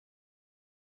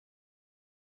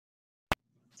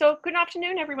So good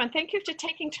afternoon, everyone. Thank you for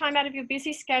taking time out of your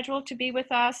busy schedule to be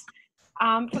with us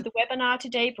for the webinar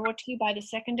today, brought to you by the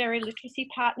Secondary Literacy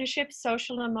Partnership,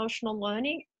 Social and Emotional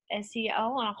Learning,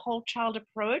 SEL, and a whole child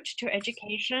approach to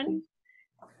education.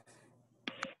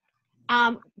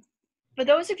 For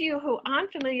those of you who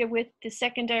aren't familiar with the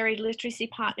Secondary Literacy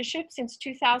Partnership, since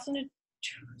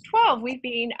 2012, we've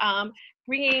been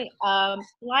bringing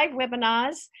live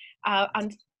webinars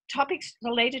on topics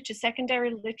related to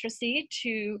secondary literacy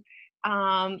to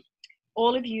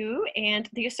all of you, and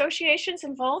the associations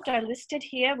involved are listed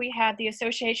here. We have the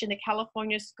Association, the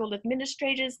California School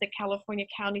Administrators, the California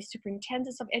County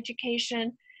Superintendents of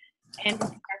Education, and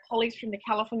our colleagues from the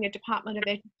California Department of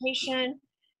Education,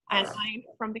 and I'm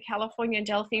from the California, and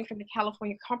Delphine from the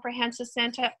California Comprehensive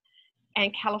Center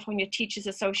and California Teachers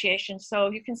Association. So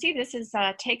you can see this is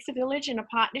takes a village in a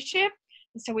partnership.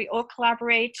 And so we all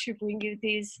collaborate to bring you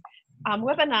these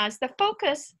webinars. The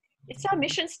focus, it's our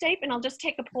mission statement. I'll just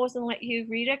take a pause and let you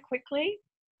read it quickly.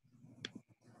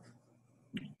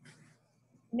 The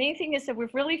main thing is that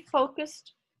we've really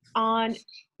focused on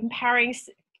empowering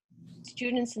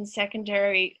students in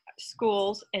secondary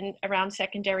schools and around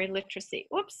secondary literacy.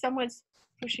 Whoops, someone's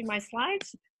pushing my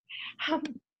slides.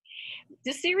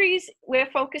 The series we're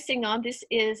focusing on, this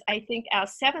is, I think, our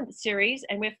 7th series,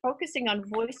 and we're focusing on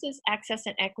voices, access,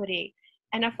 and equity.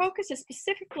 And our focus is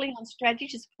specifically on strategy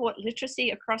to support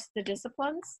literacy across the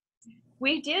disciplines.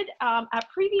 We did, our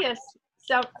previous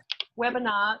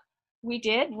webinar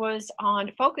was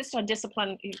focused on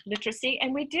discipline literacy,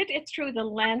 and we did it through the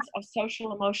lens of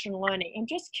social emotional learning. I'm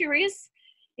just curious,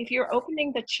 if you're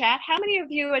opening the chat, how many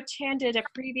of you attended a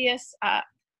previous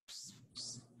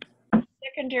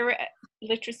secondary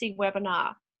literacy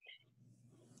webinar?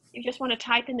 You just want to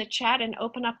type in the chat and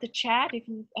open up the chat if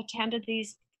you attended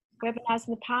these webinars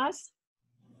in the past.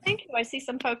 Thank you. I see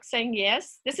some folks saying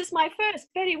yes. This is my first.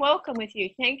 Betty, welcome with you.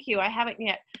 Thank you. I haven't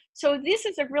yet. So this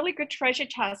is a really good treasure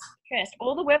chest.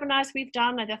 All the webinars we've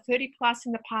done, the 30 plus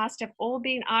in the past, have all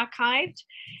been archived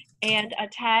and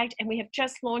tagged, and we have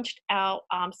just launched our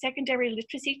secondary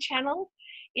literacy channel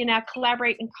in our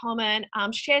Collaborate in Common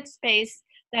shared space.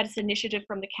 That is an initiative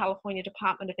from the California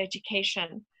Department of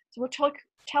Education. So we'll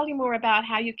tell you more about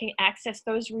how you can access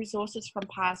those resources from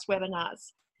past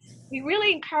webinars. We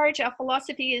really encourage, our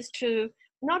philosophy is to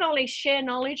not only share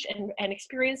knowledge and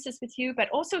experiences with you, but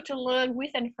also to learn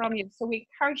with and from you. So we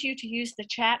encourage you to use the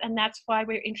chat, and that's why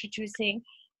we're introducing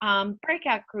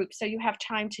breakout groups, so you have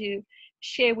time to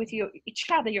share with each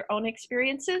other your own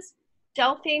experiences.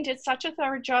 Delphine did such a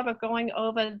thorough job of going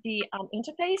over the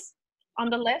interface. On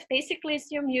the left, basically,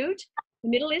 is your mute. The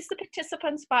middle is the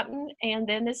participants button, and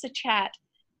then there's a chat.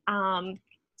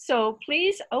 So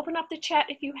please open up the chat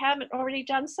if you haven't already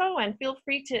done so, and feel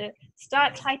free to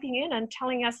start typing in and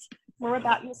telling us more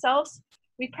about yourselves.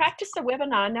 We practiced the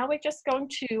webinar. Now we're just going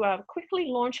to quickly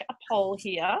launch a poll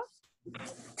here.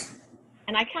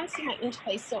 And I can't see my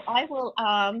interface, so I will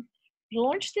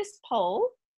launch this poll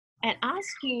and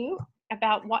ask you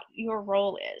about what your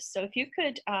role is. So if you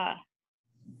could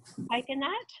type in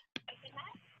that.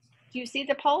 Do you see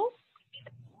the poll?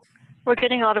 We're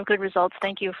getting a lot of good results.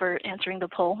 Thank you for answering the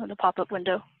poll in the pop-up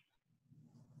window.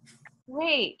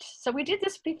 Great. So we did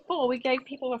this before. We gave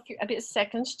people a bit of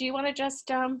seconds. Do you want to just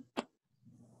show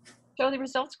the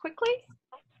results quickly?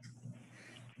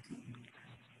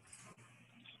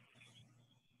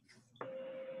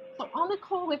 So on the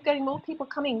call, we're getting more people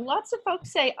coming. Lots of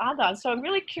folks say other. So I'm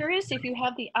really curious if you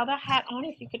have the other hat on,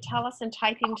 if you could tell us and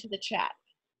type into the chat.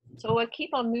 So we'll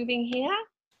keep on moving here.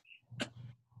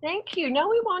 Thank you. Now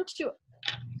we want to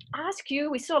ask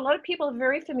you, we saw a lot of people are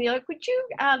very familiar. Could you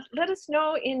let us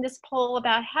know in this poll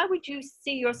about how would you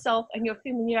see yourself and your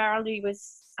familiarity with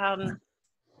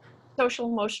social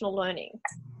emotional learning?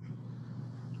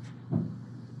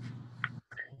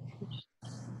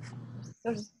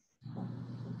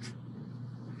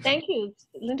 Thank you.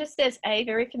 Linda says A,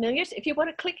 very familiar. So if you want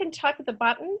to click and type the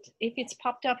button, if it's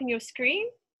popped up in your screen.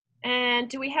 And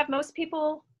do we have most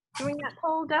people doing that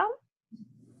poll, Del?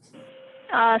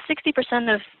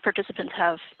 60% of participants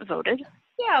have voted.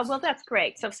 Yeah, well, that's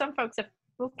great. So some folks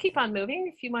we'll keep on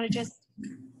moving. If you want to just,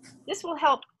 this will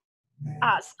help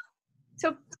us.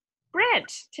 So Brent,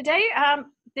 today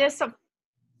there's a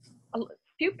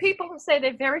few people who say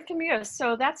they're very familiar.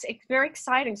 So that's very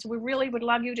exciting. So we really would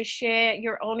love you to share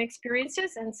your own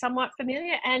experiences and somewhat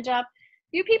familiar. And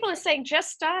few people are saying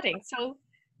just starting. So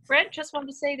Brent, just wanted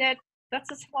to say that that's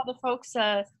just how the folks,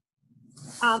 and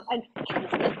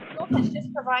has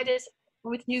just provided us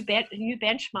with new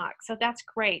benchmarks, so that's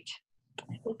great.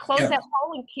 We'll close that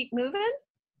poll and keep moving.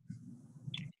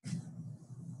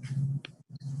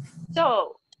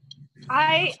 So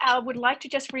I would like to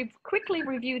just quickly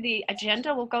review the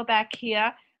agenda. We'll go back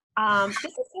here. This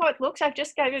is how it looks.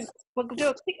 We'll do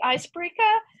a quick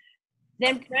icebreaker.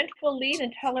 Then Brent will lead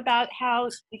and tell about how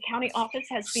the county office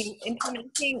has been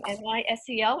implementing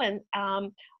SEL and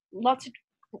lots of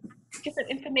different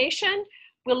information.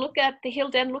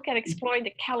 He'll then look at exploring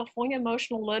the California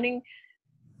emotional learning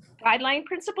guideline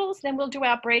principles. Then we'll do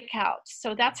our breakouts.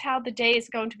 So that's how the day is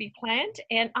going to be planned.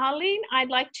 And Arlene, I'd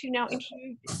like to now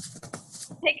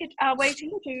take it away to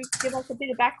you to give us a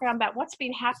bit of background about what's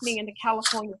been happening in the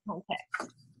California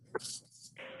context.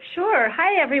 Sure.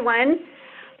 Hi, everyone.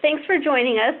 Thanks for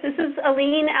joining us. This is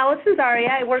Aline Allison-Zaria.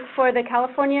 I work for the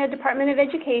California Department of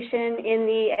Education in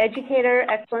the Educator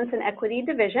Excellence and Equity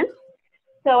Division.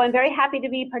 So I'm very happy to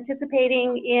be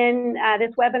participating in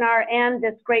this webinar and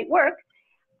this great work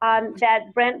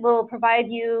that Brent will provide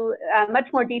you much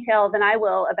more detail than I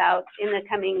will about in the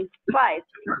coming slides.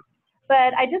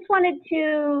 But I just wanted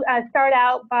to start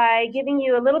out by giving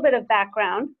you a little bit of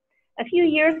background. A few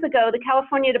years ago, the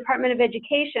California Department of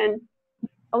Education,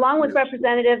 along with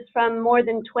representatives from more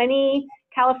than 20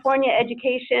 California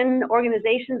education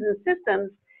organizations and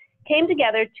systems, came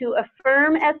together to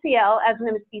affirm SEL as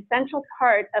an essential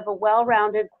part of a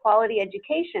well-rounded quality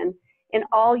education in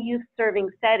all youth-serving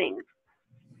settings.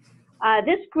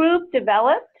 This group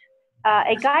developed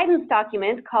a guidance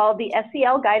document called the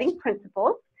SEL Guiding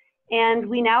Principles, and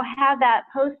we now have that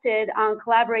posted on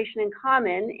Collaboration in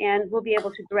Common, and we'll be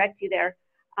able to direct you there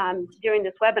during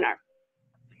this webinar.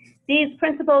 These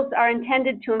principles are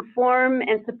intended to inform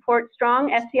and support strong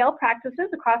SEL practices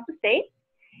across the state,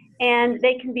 and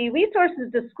they can be resources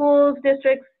to schools,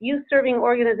 districts, youth-serving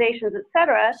organizations, et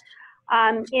cetera,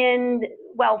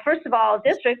 first of all,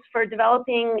 districts for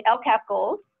developing LCAP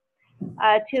goals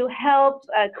to help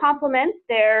complement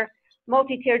their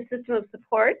multi-tiered system of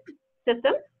support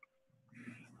systems.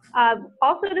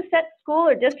 Also to set school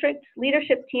or district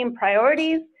leadership team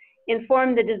priorities,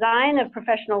 inform the design of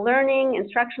professional learning,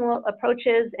 instructional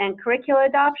approaches, and curricula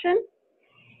adoption.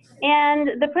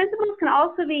 And the principles can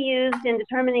also be used in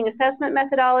determining assessment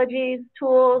methodologies,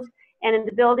 tools, and in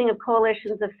the building of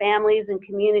coalitions of families and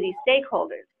community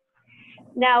stakeholders.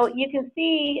 Now, you can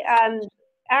see,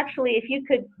 actually, if you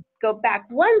could go back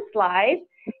one slide,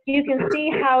 you can see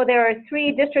how there are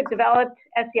 3 district-developed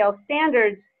SEL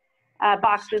standards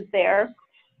boxes there.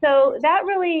 So that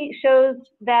really shows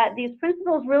that these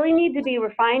principles really need to be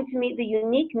refined to meet the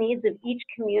unique needs of each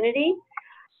community,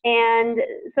 and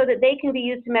so that they can be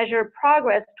used to measure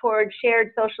progress towards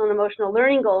shared social and emotional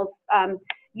learning goals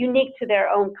unique to their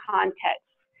own context.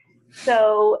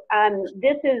 So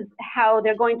this is how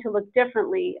they're going to look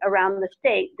differently around the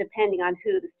state depending on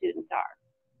who the students are.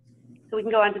 So we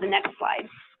can go on to the next slide.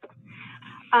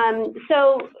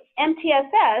 So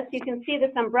MTSS, you can see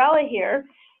this umbrella here,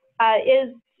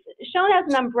 is shown as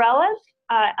an umbrella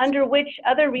under which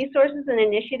other resources and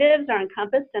initiatives are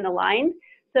encompassed and aligned.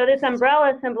 So this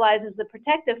umbrella symbolizes the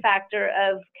protective factor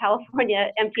of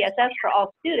California MTSS for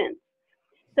all students.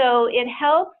 So it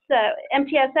helps,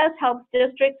 MTSS helps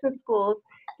districts and schools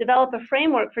develop a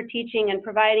framework for teaching and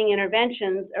providing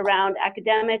interventions around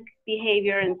academic,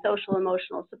 behavior, and social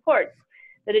emotional supports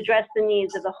that address the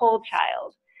needs of the whole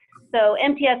child. So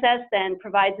MTSS then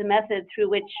provides a method through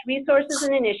which resources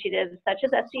and initiatives such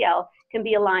as SEL can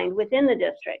be aligned within the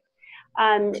district.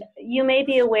 You may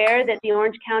be aware that the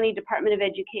Orange County Department of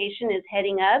Education is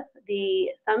heading up the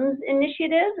SUMS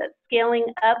initiative that's scaling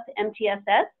up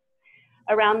MTSS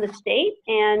around the state,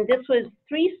 and this was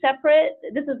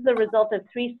this is the result of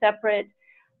 3 separate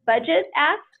budget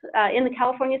acts in the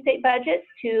California state budget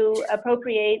to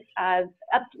appropriate up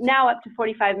to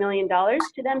 $45 million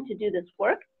to them to do this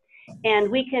work. And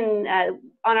we can,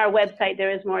 on our website,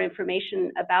 there is more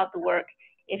information about the work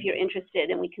if you're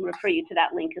interested, and we can refer you to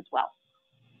that link as well.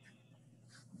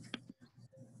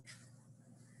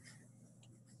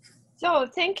 So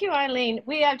thank you, Eileen.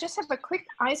 We just have a quick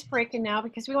icebreaker now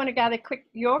because we want to gather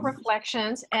your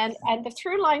reflections. And the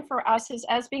through line for us is,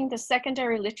 as being the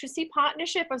secondary literacy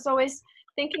partnership, I was always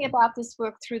thinking about this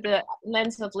work through the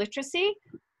lens of literacy.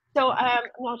 So I'm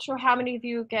not sure how many of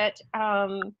you get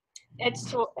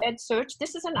EdSearch.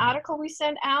 This is an article we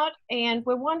sent out, and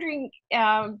we're wondering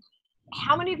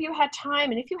how many of you had time,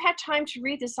 and if you had time to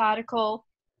read this article,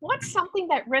 what's something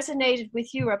that resonated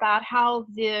with you about how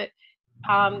the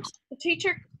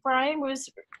teacher, Brian, was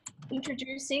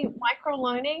introducing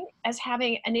micro-learning as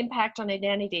having an impact on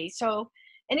identity. So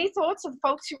any thoughts of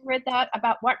folks who read that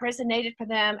about what resonated for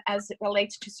them as it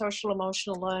relates to social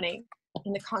emotional learning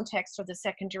in the context of the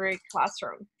secondary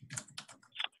classroom?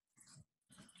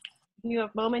 You have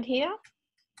a moment here.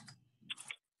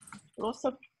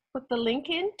 Also, put the link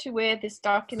in to where this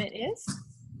document is.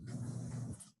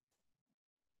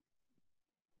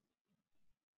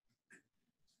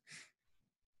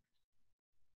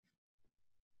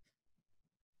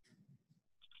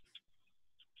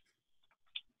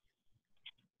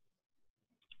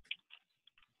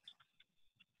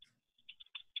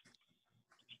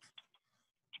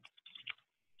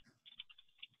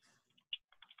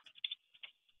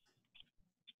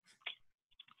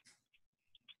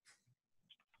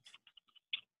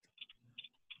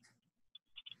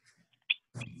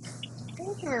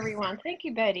 Thank you, everyone. Thank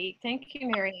you, Betty. Thank you,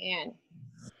 Mary Ann.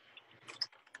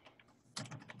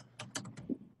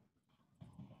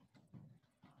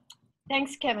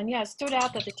 Thanks, Kevin. Yeah, it stood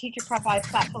out that the teacher provides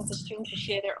platform for students to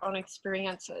share their own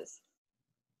experiences.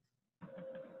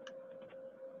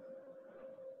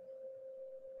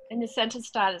 And the sentence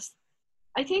status.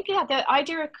 I think, yeah, the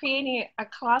idea of creating a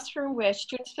classroom where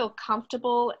students feel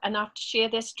comfortable enough to share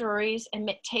their stories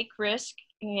and take risk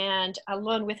and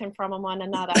learn with and from one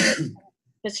another.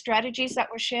 The strategies that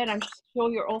were shared, I'm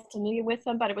sure you're all familiar with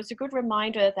them, but it was a good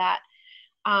reminder that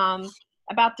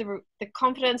about the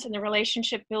confidence and the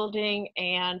relationship building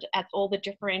and at all the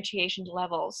differentiation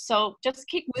levels. So just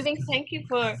keep moving. Thank you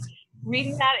for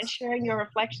reading that and sharing your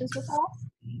reflections with us.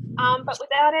 But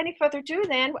without any further ado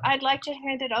then, I'd like to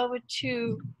hand it over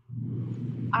to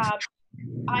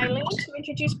Eileen to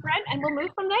introduce Brent, and we'll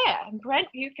move from there. And Brent,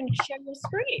 you can share your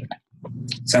screen.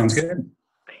 Sounds good.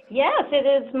 Yes, it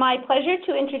is my pleasure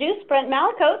to introduce Brent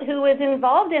Malakote, who is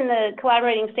involved in the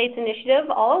Collaborating States Initiative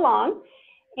all along.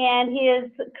 And he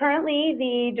is currently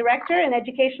the Director in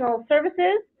Educational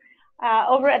Services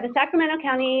over at the Sacramento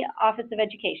County Office of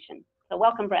Education. So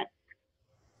welcome, Brent.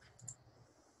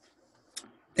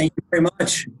 Thank you very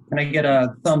much. Can I get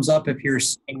a thumbs up if you're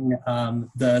seeing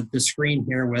the screen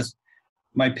here with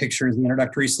my picture as the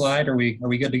introductory slide? Are we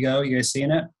good to go? You guys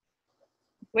seeing it?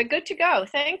 We're good to go.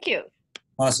 Thank you.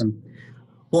 Awesome.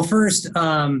 Well, first,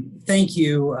 thank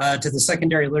you to the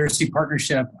Secondary Literacy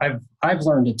Partnership. I've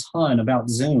learned a ton about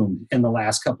Zoom in the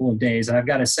last couple of days, and I've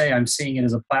got to say I'm seeing it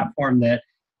as a platform that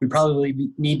we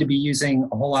probably need to be using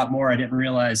a whole lot more. I didn't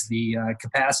realize the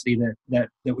capacity that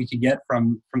we could get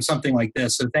from something like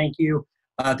this. So thank you.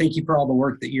 Thank you for all the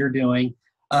work that you're doing.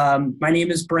 My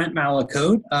name is Brent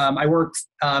Malakote. I work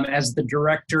as the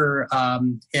Director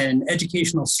in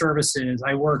Educational Services.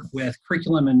 I work with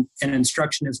curriculum and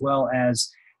instruction as well as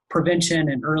prevention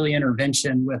and early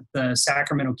intervention with the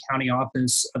Sacramento County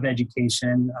Office of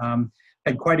Education.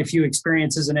 Had quite a few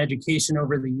experiences in education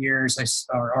over the years.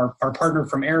 Our partner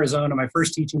from Arizona, my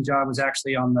first teaching job was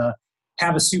actually on the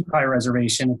Havasupai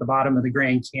Reservation at the bottom of the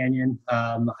Grand Canyon.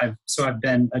 I've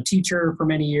been a teacher for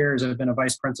many years. I've been a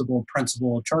vice principal,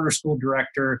 charter school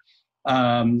director,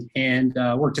 and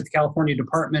worked at the California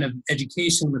Department of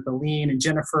Education with Aline and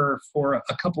Jennifer for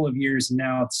a couple of years, and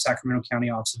now at the Sacramento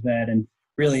County Office of Ed. And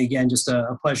really, again, just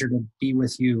a pleasure to be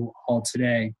with you all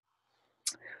today.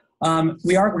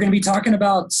 We're going to be talking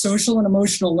about social and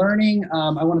emotional learning.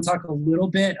 I want to talk a little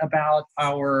bit about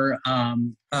our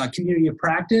community of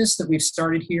practice that we've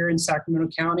started here in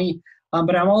Sacramento County.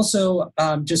 But I'm also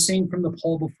just seeing from the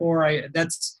poll before,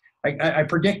 I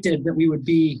predicted that we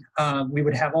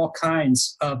would have all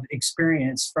kinds of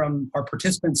experience from our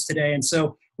participants today. And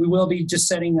so we will be just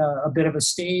setting a bit of a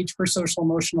stage for social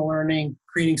emotional learning,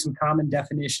 creating some common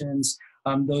definitions,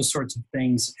 those sorts of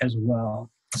things as well.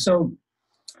 So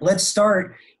let's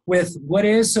start with what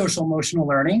is social emotional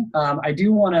learning. I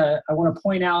want to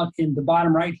point out in the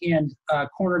bottom right-hand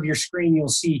corner of your screen, you'll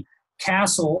see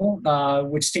CASEL,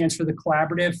 which stands for the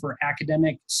Collaborative for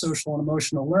Academic, Social, and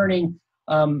Emotional Learning.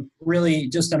 Really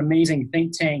just an amazing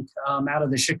think tank out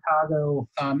of the Chicago,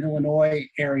 Illinois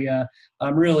area,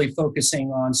 really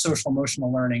focusing on social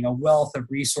emotional learning. A wealth of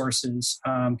resources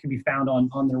can be found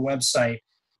on their website.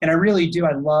 And I really do,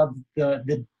 I love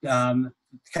the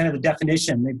kind of the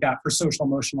definition they've got for social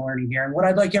emotional learning here. And what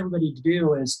I'd like everybody to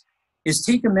do is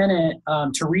take a minute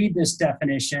to read this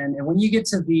definition. And when you get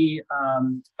to the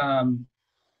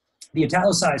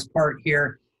italicized part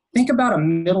here, think about a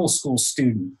middle school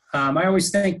student. I always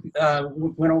think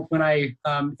when I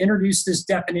introduce this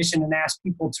definition and ask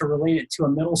people to relate it to a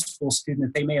middle school student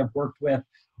that they may have worked with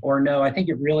or know, I think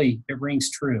it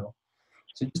rings true.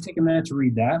 So just take a minute to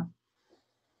read that.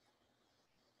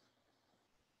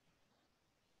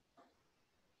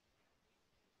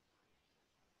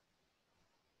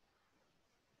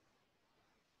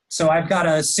 So I've got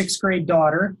a 6th grade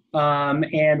daughter,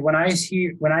 and when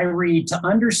I read to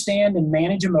understand and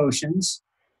manage emotions,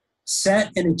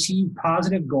 set and achieve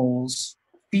positive goals,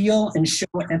 feel and show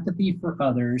empathy for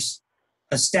others,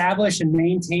 establish and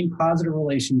maintain positive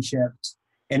relationships,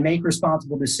 and make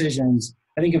responsible decisions,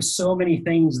 I think of so many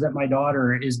things that my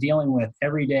daughter is dealing with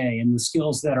every day and the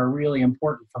skills that are really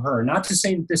important for her. Not to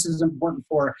say that this is important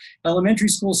for elementary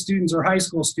school students or high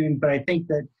school students, but I think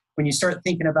that when you start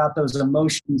thinking about those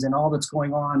emotions and all that's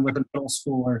going on with a middle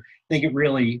schooler, I think it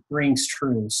really rings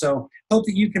true. So hope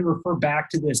that you can refer back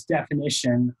to this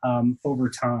definition over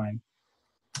time.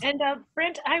 And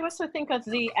Brent, I also think of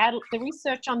the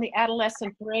research on the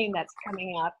adolescent brain that's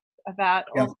coming up about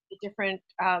all the different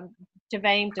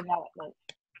domain development.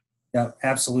 Yeah,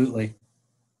 absolutely.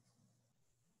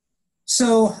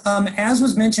 So as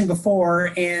was mentioned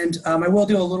before, and I will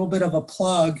do a little bit of a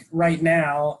plug right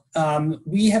now,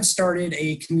 we have started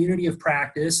a community of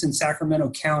practice in Sacramento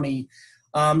County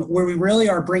where we really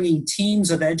are bringing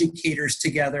teams of educators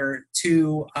together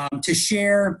to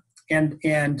share and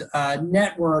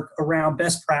network around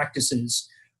best practices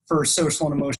for social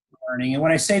and emotional learning. And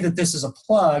when I say that this is a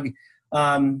plug,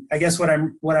 I guess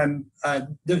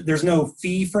there's no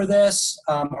fee for this.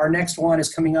 Our next one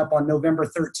is coming up on November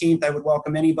 13th. I would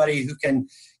welcome anybody who can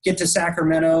get to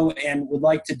Sacramento and would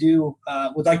like to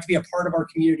be a part of our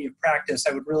community of practice.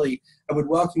 I would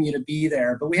welcome you to be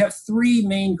there. But we have three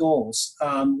main goals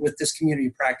with this community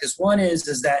of practice. One is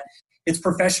that it's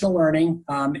professional learning.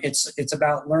 It's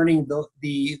about learning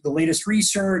the latest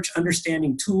research,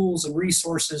 understanding tools and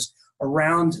resources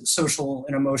around social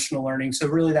and emotional learning. So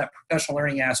really that professional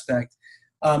learning aspect.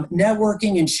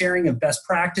 Networking and sharing of best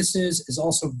practices is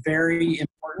also very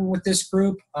important with this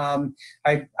group.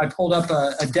 I pulled up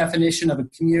a definition of a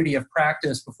community of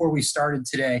practice before we started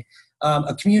today.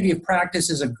 A community of practice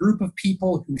is a group of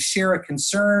people who share a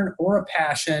concern or a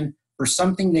passion for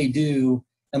something they do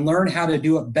and learn how to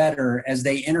do it better as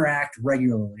they interact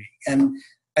regularly. And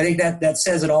I think that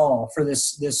says it all for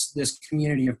this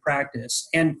community of practice.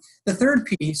 And the third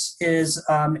piece is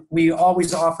we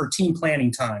always offer team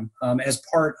planning time as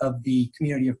part of the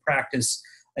community of practice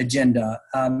agenda.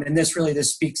 And this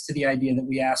speaks to the idea that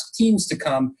we ask teams to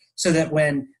come so that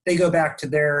when they go back to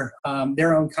their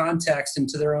own context and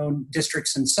to their own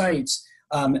districts and sites,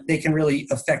 they can really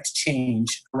affect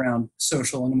change around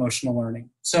social and emotional learning.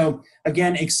 So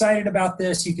again, excited about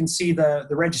this. You can see the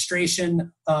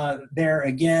registration there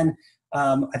again.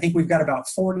 I think we've got about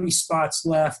 40 spots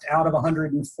left out of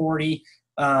 140.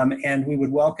 And we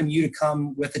would welcome you to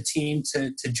come with a team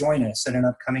to join us at an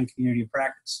upcoming community of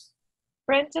practice.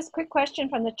 Brent, just a quick question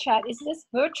from the chat. Is this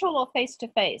virtual or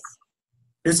face-to-face?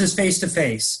 This is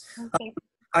face-to-face. Okay.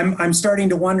 I'm starting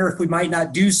to wonder if we might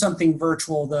not do something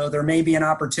virtual, though. There may be an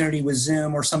opportunity with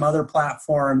Zoom or some other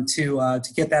platform to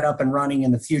get that up and running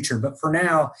in the future. But for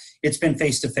now, it's been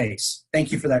face-to-face.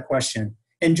 Thank you for that question.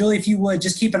 And Julie, if you would,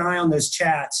 just keep an eye on those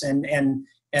chats and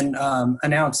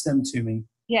announce them to me.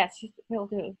 Yes, will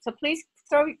do. So please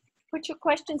put your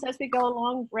questions as we go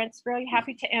along. Brent's very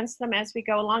happy to answer them as we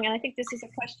go along. And I think this is a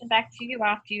question back to you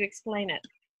after you explain it.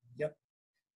 Yep.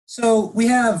 So we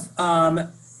have...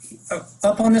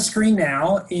 up on the screen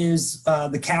now is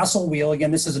the Castle wheel.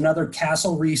 Again, this is another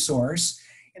Castle resource.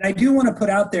 And I do want to put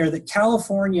out there that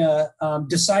California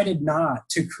decided not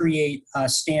to create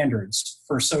standards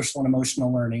for social and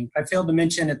emotional learning. I failed to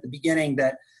mention at the beginning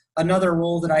that another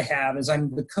role that I have is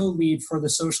I'm the co-lead for the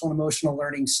social and emotional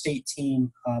learning state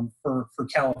team for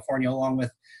California, along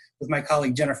with my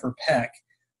colleague Jennifer Peck.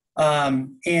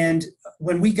 And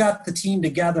when we got the team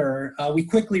together, we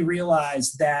quickly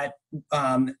realized that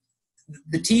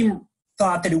the team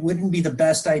thought that it wouldn't be the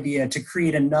best idea to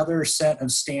create another set of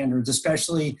standards,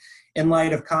 especially in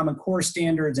light of Common Core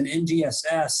standards and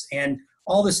NGSS and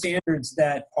all the standards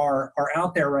that are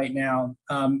out there right now.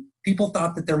 People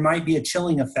thought that there might be a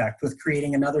chilling effect with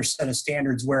creating another set of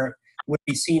standards where it would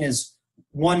be seen as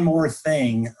one more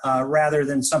thing rather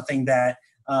than something that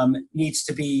needs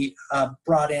to be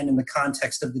brought in the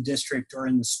context of the district or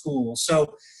in the school.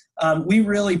 So we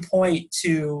really point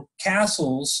to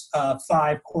CASEL's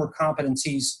 5 core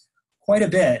competencies quite a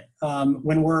bit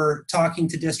when we're talking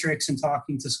to districts and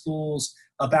talking to schools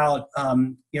about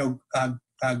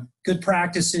good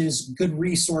practices, good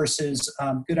resources,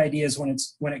 good ideas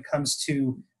when it comes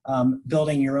to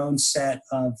building your own set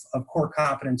of core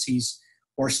competencies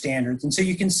or standards. And so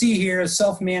you can see here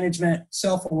self-management,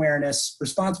 self-awareness,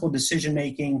 responsible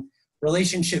decision-making,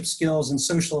 relationship skills, and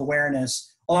social awareness,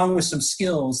 along with some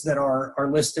skills that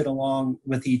are listed along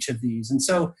with each of these. And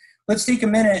so let's take a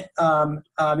minute,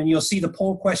 and you'll see the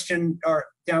poll question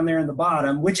down there in the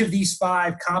bottom. Which of these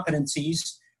 5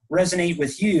 competencies resonate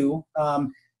with you?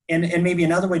 And maybe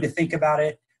another way to think about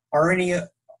it,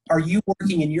 are you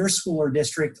working in your school or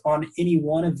district on any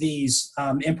one of these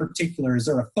in particular? Is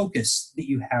there a focus that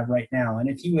you have right now? And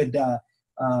if you would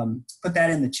put that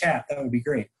in the chat, that would be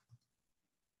great.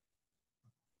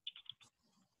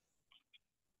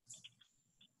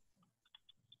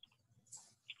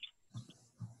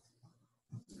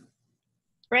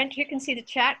 Brent, you can see the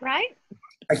chat, right?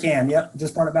 I can, yep.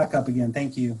 Just brought it back up again.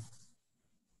 Thank you.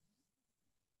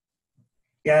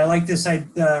 Yeah, I like this.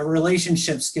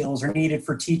 Relationship skills are needed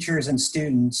for teachers and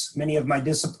students. Many of my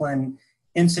discipline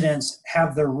incidents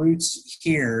have their roots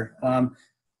here.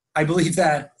 I believe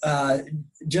that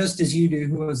just as you do.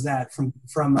 Who was that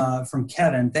from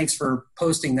Kevin? Thanks for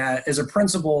posting that. As a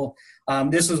principal,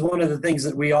 this was one of the things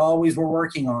that we always were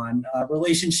working on.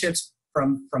 Relationships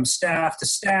from staff to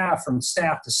staff, from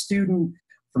staff to student,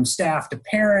 from staff to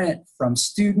parent, from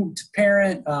student to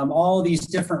parent. All these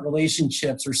different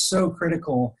relationships are so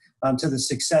critical to the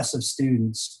success of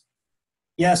students.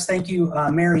 Yes, thank you,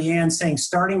 Mary Ann, saying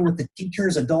starting with the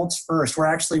teachers, adults first.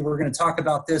 We're going to talk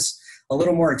about this a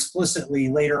little more explicitly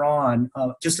later on,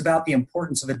 just about the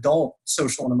importance of adult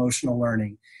social and emotional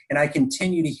learning. And I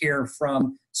continue to hear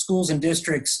from schools and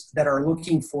districts that are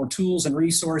looking for tools and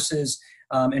resources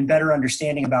and better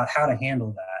understanding about how to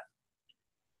handle that.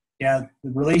 Yeah, the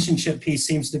relationship piece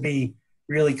seems to be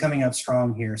really coming up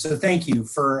strong here. So thank you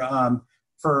for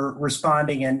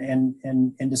responding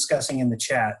and discussing in the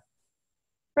chat.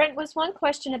 Brent, was one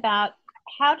question about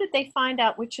how did they find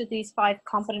out which of these 5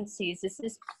 competencies? Is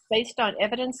this based on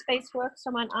evidence-based work,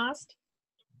 someone asked?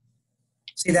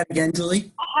 Say that again,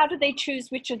 Julie. How did they choose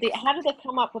how did they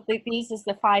come up with these as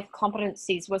the 5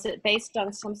 competencies? Was it based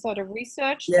on some sort of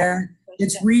research? Yeah,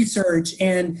 it's research.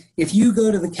 And if you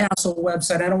go to the CASEL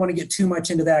website, I don't want to get too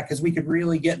much into that because we could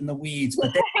really get in the weeds.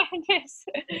 But yes.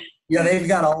 Yeah, they've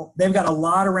got a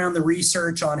lot around the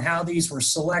research on how these were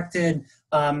selected.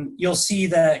 You'll see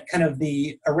the kind of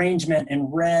the arrangement in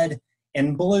red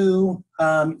and blue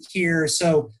here.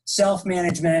 So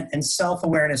self-management and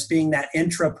self-awareness being that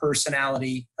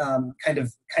intra-personality kind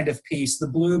of piece. The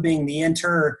blue being the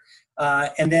inter,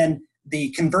 and then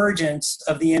the convergence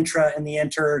of the intra and the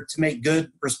inter to make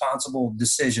good, responsible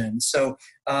decisions. So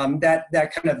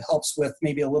that kind of helps with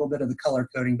maybe a little bit of the color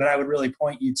coding. But I would really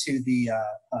point you to the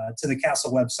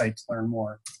CASEL website to learn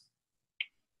more.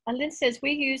 And Lynn says,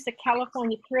 we use the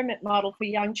California Pyramid Model for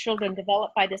young children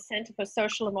developed by the Center for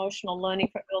Social Emotional Learning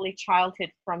for Early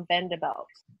Childhood from Vanderbilt.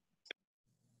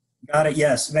 Got it,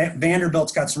 yes.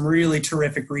 Vanderbilt's got some really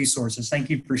terrific resources.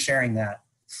 Thank you for sharing that.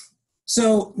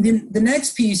 So the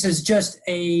next piece is just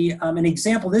an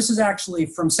example. This is actually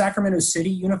from Sacramento City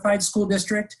Unified School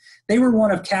District. They were one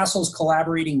of CASEL's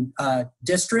collaborating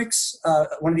districts,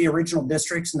 one of the original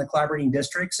districts in the Collaborating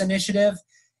Districts Initiative.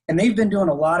 And they've been doing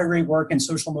a lot of great work in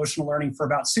social emotional learning for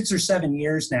about 6 or 7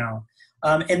 years now.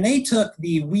 And they took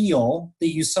the wheel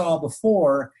that you saw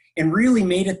before and really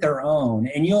made it their own.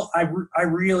 And I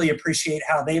really appreciate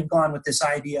how they've gone with this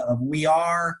idea of we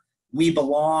are, we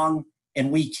belong, and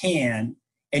we can.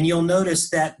 And you'll notice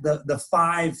that the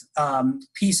 5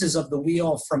 pieces of the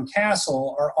wheel from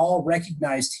CASEL are all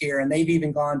recognized here. And they've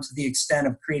even gone to the extent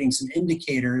of creating some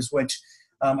indicators, which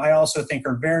I also think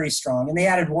are very strong. And they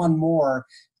added one more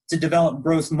to develop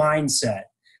growth mindset.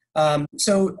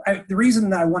 The reason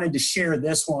that I wanted to share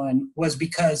this one was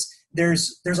because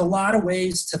there's a lot of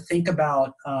ways to think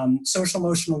about social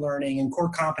emotional learning and core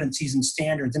competencies and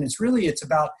standards. And it's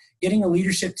about getting a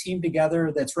leadership team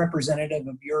together that's representative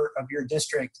of your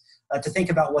district to think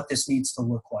about what this needs to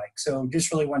look like. So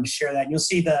just really wanted to share that. And you'll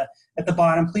see at the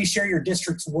bottom, please share your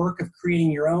district's work of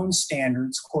creating your own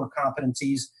standards, core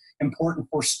competencies, important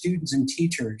for students and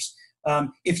teachers.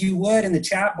 If you would, in the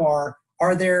chat bar,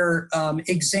 are there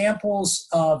examples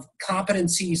of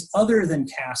competencies other than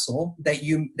CASEL that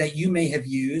you may have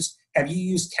used? Have you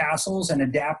used CASELs and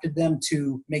adapted them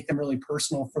to make them really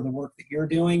personal for the work that you're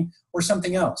doing, or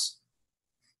something else?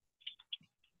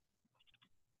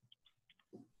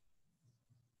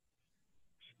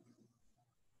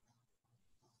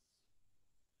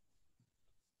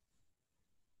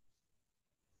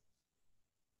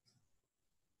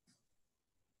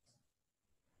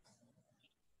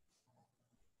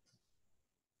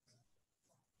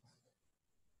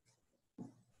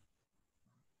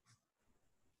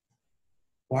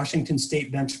 Washington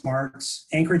State benchmarks,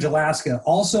 Anchorage, Alaska,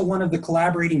 also one of the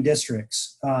collaborating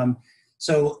districts.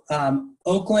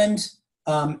 Oakland,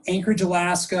 Anchorage,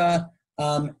 Alaska,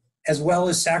 as well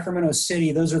as Sacramento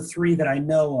City, those are 3 that I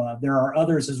know of. There are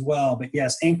others as well, but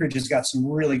yes, Anchorage has got some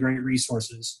really great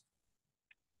resources.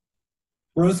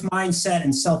 Growth mindset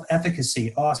and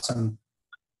self-efficacy, awesome.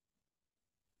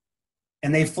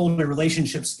 And they folded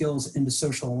relationship skills into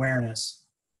social awareness.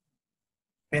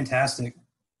 Fantastic.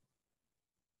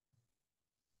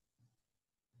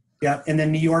 Yeah, and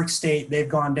then New York State, they've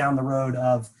gone down the road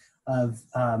of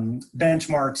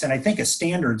benchmarks and I think a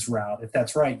standards route, if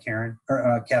that's right, Karen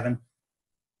or Kevin.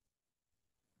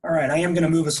 All right, I am going to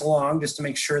move us along just to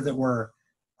make sure that we're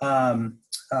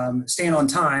staying on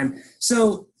time.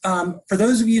 So for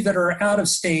those of you that are out of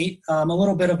state, a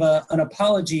little bit of an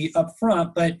apology up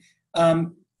front, but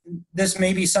this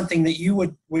may be something that you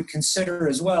would consider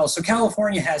as well. So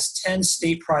California has 10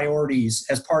 state priorities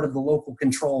as part of the local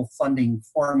control funding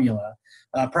formula.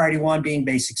 Priority 1 being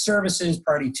basic services,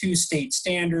 priority 2, state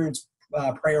standards,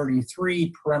 priority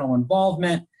 3, parental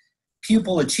involvement,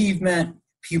 pupil achievement,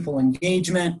 pupil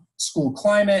engagement, school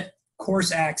climate,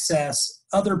 course access,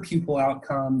 other pupil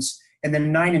outcomes, and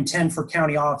then 9 and 10 for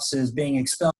county offices being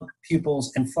expelled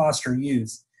pupils and foster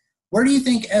youth. Where do you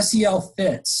think SEL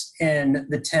fits in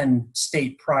the 10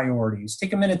 state priorities?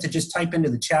 Take a minute to just type into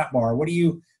the chat bar. What do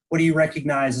you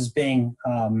recognize as being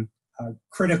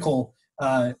critical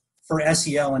for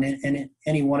SEL in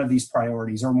any one of these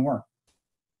priorities or more?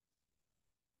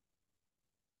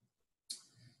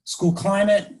 School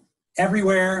climate,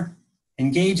 everywhere,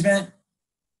 engagement.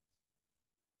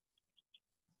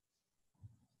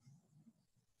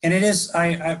 And it is,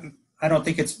 I don't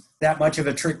think it's that much of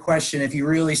a trick question. If you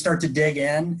really start to dig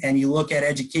in and you look at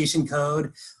education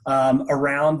code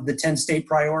around the 10 state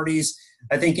priorities,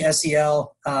 I think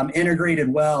SEL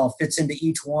integrated well fits into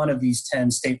each one of these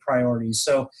 10 state priorities.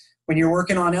 So when you're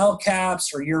working on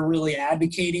LCAPs or you're really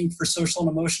advocating for social and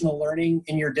emotional learning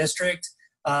in your district,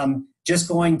 just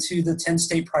going to the 10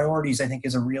 state priorities, I think,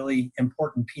 is a really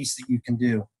important piece that you can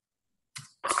do.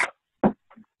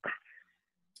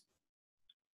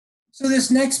 So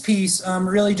this next piece,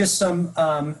 really just some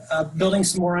building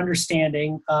some more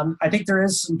understanding. I think there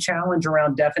is some challenge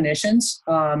around definitions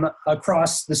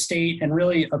across the state and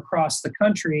really across the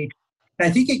country. And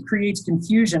I think it creates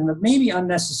confusion, but maybe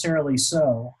unnecessarily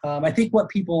so. I think what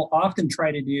people often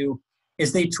try to do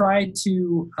is they try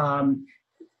to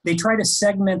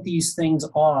segment these things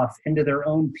off into their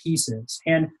own pieces.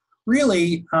 And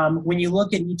really, when you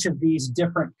look at each of these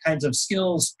different kinds of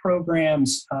skills,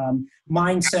 programs,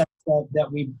 mindsets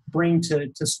that we bring to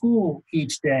school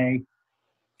each day,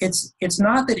 it's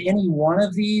not that any one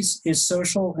of these is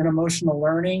social and emotional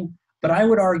learning, but I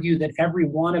would argue that every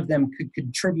one of them could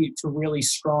contribute to really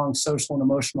strong social and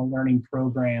emotional learning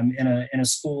program in a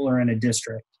school or in a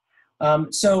district.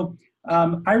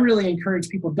 I really encourage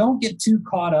people, don't get too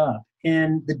caught up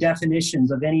in the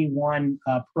definitions of any one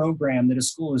program that a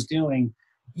school is doing.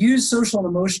 Use social and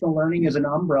emotional learning as an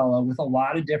umbrella with a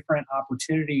lot of different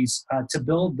opportunities to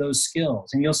build those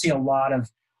skills. And you'll see a lot of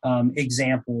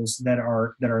examples that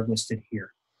are listed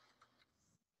here.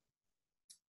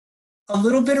 A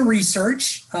little bit of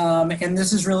research, and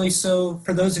this is really so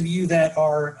for those of you that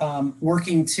are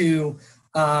working to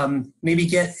maybe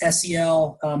get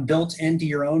SEL built into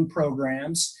your own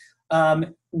programs.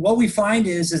 What we find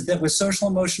is that with social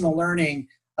emotional learning,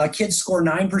 kids score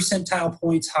 9 percentile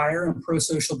points higher in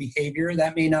pro-social behavior.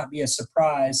 That may not be a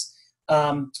surprise.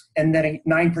 And then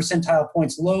 9 percentile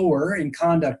points lower in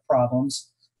conduct problems.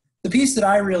 The piece that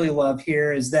I really love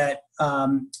here is that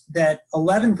that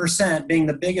 11%, being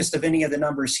the biggest of any of the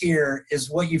numbers here,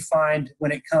 is what you find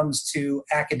when it comes to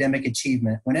academic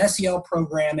achievement. When SEL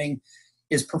programming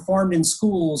is performed in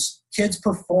schools, kids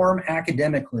perform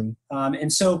academically,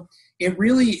 and so it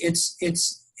really it's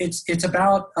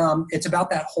about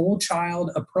that whole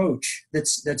child approach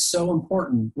that's so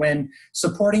important. When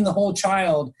supporting the whole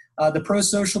child, the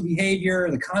pro-social behavior,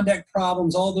 the conduct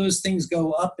problems, all those things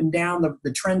go up and down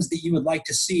the trends that you would like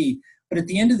to see. But at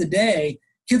the end of the day,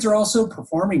 kids are also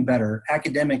performing better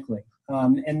academically,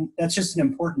 and that's just an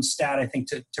important stat I think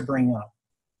to bring up.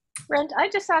 Brent, I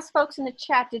just asked folks in the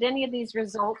chat, did any of these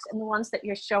results and the ones that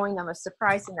you're showing them are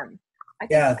surprising them?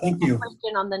 Yeah, thank you.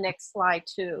 Question on the next slide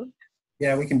too.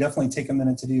 Yeah, we can definitely take a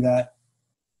minute to do that.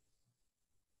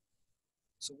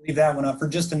 So leave that one up for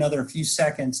just another few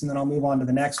seconds, and then I'll move on to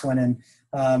the next one.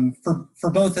 And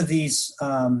for both of these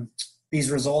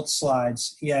results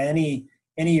slides, yeah,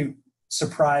 any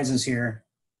surprises here?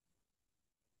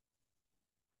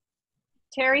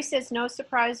 Terry says no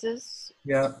surprises.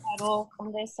 Yeah. At all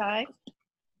on their side.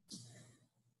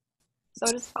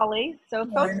 So does Holly. So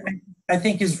folks, I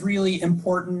think is really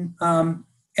important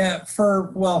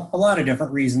for, well, a lot of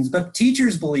different reasons, but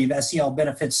teachers believe SEL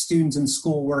benefits students in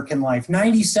school, work, and life.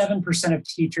 97% of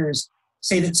teachers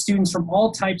say that students from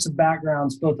all types of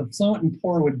backgrounds, both affluent and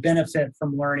poor, would benefit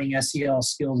from learning SEL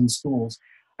skills in schools.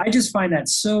 I just find that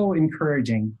so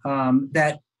encouraging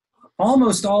that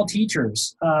almost all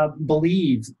teachers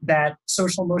believe that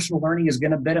social emotional learning is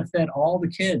going to benefit all the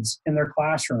kids in their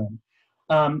classroom.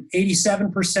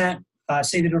 87%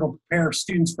 say that it'll prepare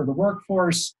students for the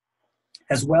workforce,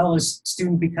 as well as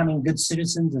students becoming good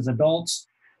citizens as adults.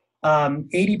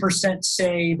 80%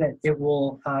 say that it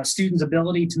will students'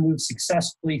 ability to move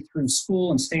successfully through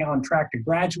school and stay on track to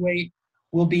graduate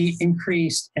will be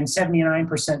increased, and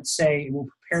 79% say it will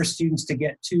prepare students to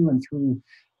get to and through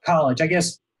college. I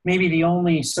guess maybe the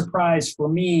only surprise for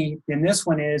me in this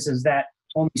one is that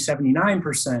only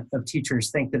 79% of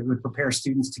teachers think that it would prepare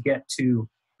students to get to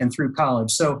and through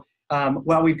college. So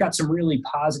while we've got some really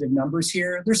positive numbers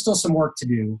here, there's still some work to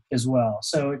do as well.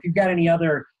 So if you've got any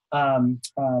other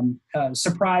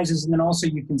surprises, and then also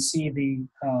you can see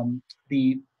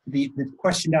the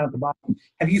question down at the bottom.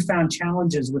 Have you found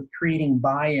challenges with creating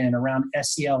buy-in around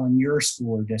SEL in your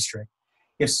school or district?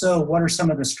 If so, what are some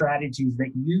of the strategies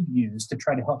that you've used to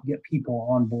try to help get people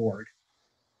on board?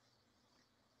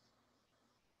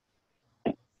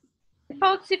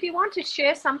 Folks, if you want to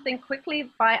share something quickly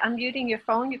by unmuting your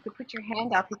phone, you could put your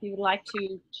hand up if you would like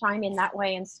to chime in that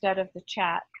way instead of the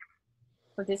chat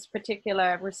for this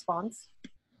particular response.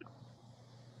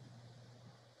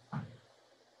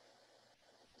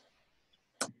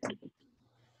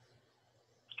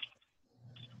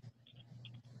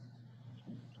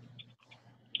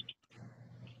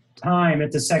 Time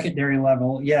at the secondary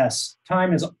level, yes.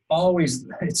 Time is always,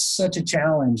 it's such a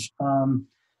challenge,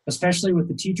 especially with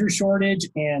the teacher shortage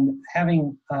and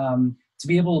having to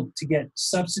be able to get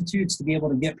substitutes, to be able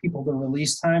to get people to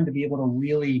release time, to be able to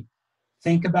really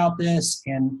think about this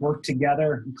and work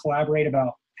together and collaborate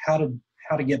about how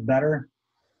to get better.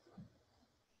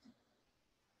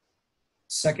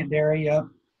 Secondary, yep.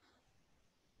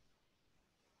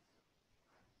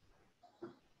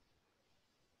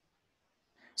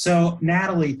 So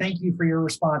Natalie, thank you for your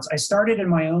response. I started in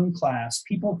my own class.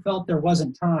 People felt there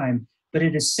wasn't time, but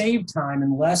it has saved time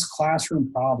and less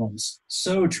classroom problems.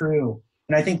 So true.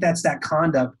 And I think that's that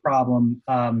conduct problem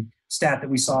stat that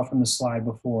we saw from the slide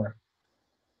before.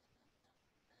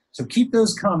 So keep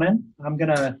those coming. I'm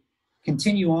gonna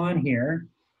continue on here.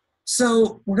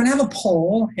 So we're gonna have a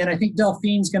poll, and I think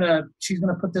Delphine's she's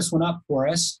gonna put this one up for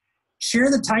us.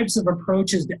 Share the types of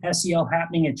approaches to SEL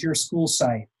happening at your school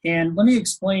site. And let me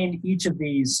explain each of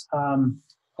these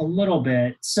a little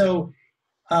bit. So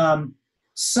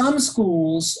some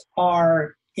schools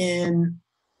are in,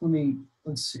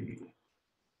 let's see.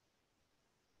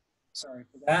 Sorry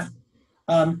for that.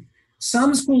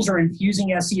 Some schools are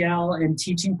infusing SEL in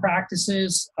teaching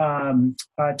practices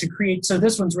to create, so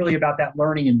this one's really about that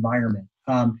learning environment.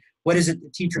 What is it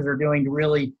that teachers are doing to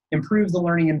really improve the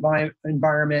learning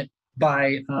environment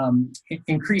by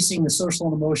increasing the social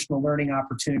and emotional learning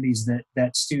opportunities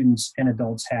that students and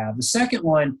adults have. The second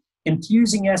one,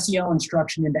 infusing SEL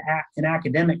instruction into an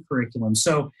academic curriculum.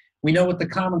 So we know with the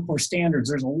Common Core standards,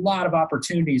 there's a lot of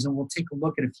opportunities, and we'll take a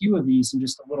look at a few of these in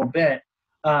just a little bit,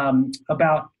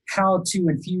 about how to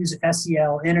infuse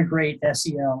SEL, integrate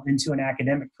SEL into an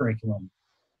academic curriculum.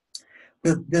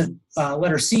 The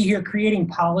letter C here, creating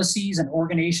policies and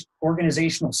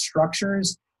organizational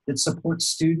structures that supports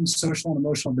students' social and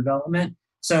emotional development.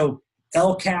 So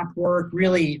LCAP work,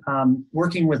 really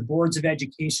working with boards of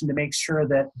education to make sure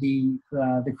that the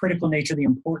critical nature, the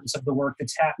importance of the work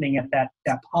that's happening at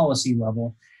that policy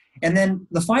level. And then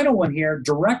the final one here,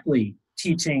 directly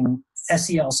teaching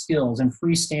SEL skills and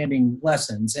freestanding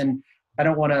lessons. And I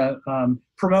don't want to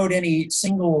promote any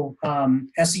single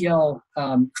SEL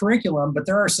curriculum, but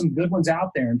there are some good ones out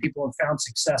there, and people have found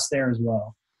success there as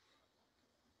well.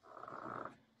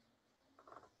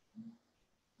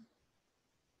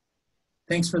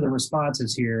 Thanks for the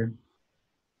responses here.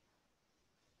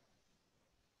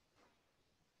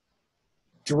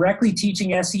 Directly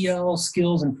teaching SEL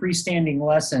skills and freestanding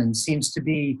lessons seems to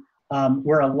be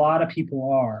where a lot of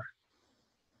people are.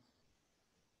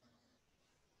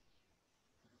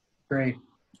 Great.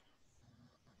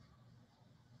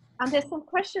 There's some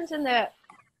questions in the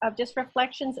just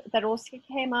reflections that also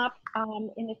came up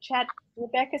in the chat.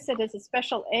 Rebecca said there's a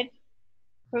special ed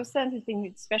person who's been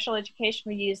in special education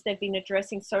for years. They've been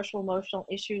addressing social emotional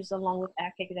issues along with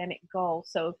academic goals.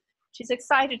 So she's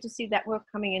excited to see that work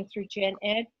coming in through Gen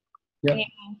Ed. Yep.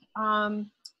 And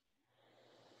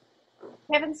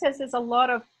Kevin says there's a lot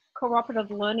of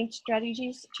cooperative learning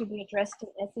strategies to be addressed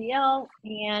in SEL.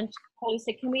 And Polly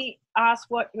said, can we ask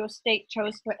what your state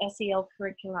chose for SEL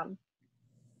curriculum?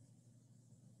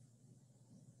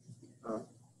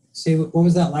 See, what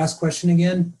was that last question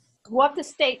again? What the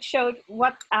state showed,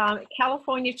 what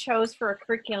California chose for a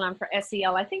curriculum for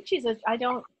SEL. I think we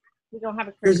don't have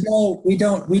a curriculum.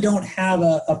 We don't have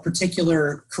a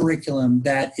particular curriculum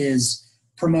that is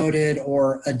promoted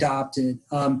or adopted.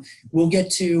 We'll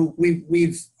get to,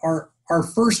 our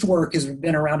first work has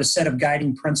been around a set of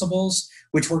guiding principles,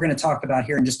 which we're going to talk about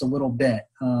here in just a little bit,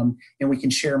 and we can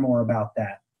share more about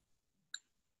that.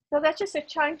 So that's just a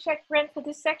time check, Brent, for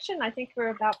this section. I think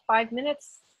we're about 5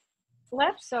 minutes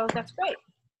left, so that's great.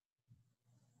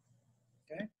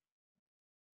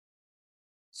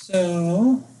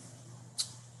 So,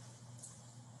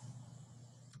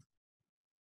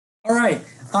 all right.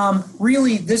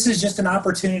 Really, this is just an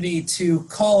opportunity to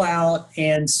call out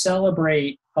and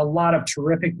celebrate a lot of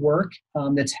terrific work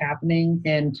that's happening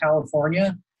in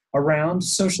California around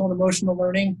social and emotional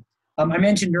learning. I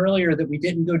mentioned earlier that we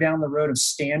didn't go down the road of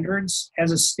standards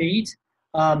as a state,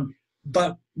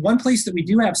 but one place that we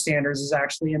do have standards is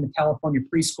actually in the California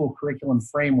Preschool Curriculum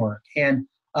Framework. And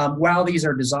while these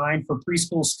are designed for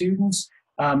preschool students,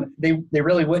 they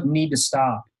really wouldn't need to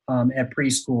stop at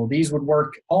preschool. These would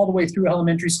work all the way through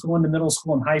elementary school into middle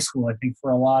school and high school, I think,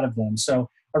 for a lot of them. So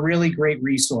a really great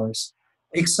resource.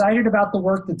 Excited about the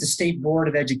work that the State Board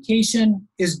of Education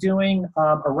is doing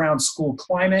around school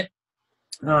climate.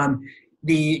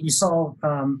 You saw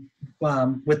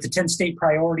with the 10 state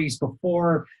priorities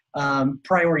before,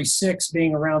 priority 6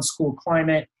 being around school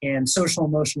climate and social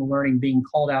emotional learning being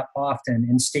called out often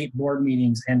in state board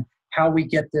meetings, and how we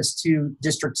get this to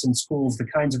districts and schools, the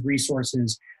kinds of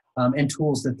resources and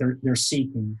tools that they're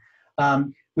seeking.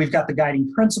 We've got the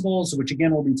guiding principles, which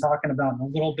again we'll be talking about in a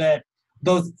little bit.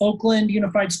 Both Oakland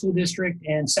Unified School District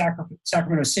and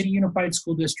Sacramento City Unified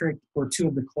School District were two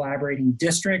of the collaborating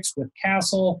districts with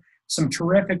Castle. Some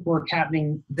terrific work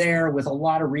happening there with a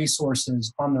lot of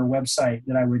resources on their website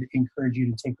that I would encourage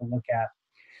you to take a look at.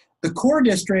 The core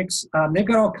districts, they've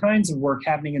got all kinds of work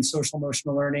happening in social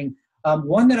emotional learning.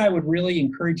 One that I would really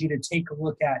encourage you to take a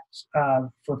look at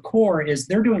for core is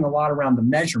they're doing a lot around the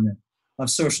measurement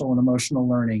of social and emotional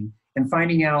learning and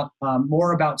finding out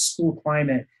more about school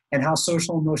climate and how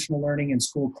social emotional learning and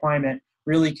school climate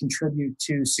really contribute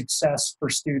to success for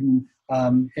student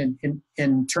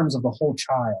in terms of the whole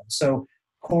child. So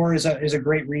CORE is a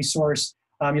great resource.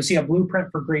 You'll see a blueprint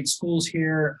for great schools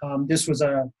here. This was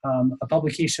a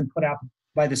publication put out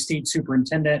by the state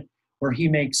superintendent where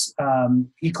he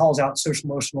calls out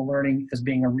social emotional learning as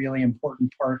being a really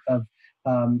important part of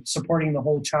supporting the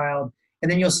whole child. And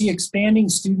then you'll see expanding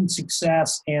student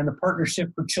success and the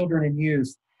Partnership for Children and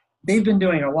Youth. They've been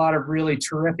doing a lot of really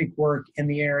terrific work in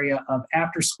the area of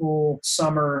after school,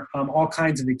 summer, all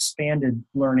kinds of expanded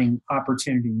learning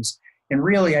opportunities. And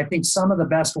really, I think some of the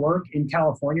best work in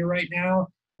California right now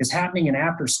is happening in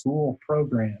after school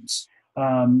programs.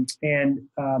 At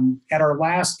our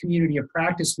last community of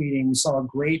practice meeting, we saw a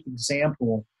great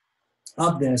example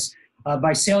of this.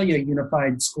 Visalia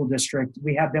Unified School District,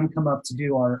 we had them come up to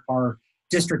do our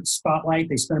district spotlight.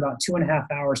 They spent about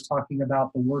 2.5 hours talking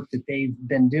about the work that they've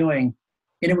been doing.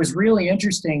 And it was really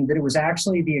interesting that it was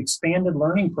actually the expanded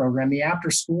learning program, the after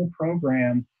school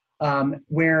program,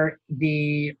 where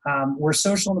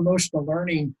social and emotional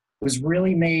learning was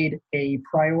really made a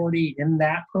priority in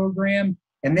that program.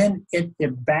 And then it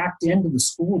backed into the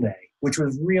school day, which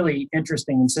was really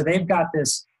interesting. And so they've got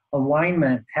this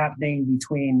alignment happening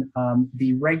between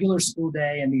the regular school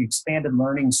day and the expanded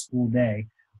learning school day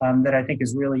that I think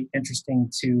is really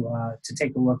interesting to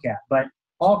take a look at. But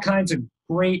all kinds of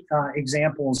great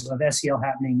examples of SEL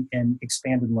happening in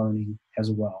expanded learning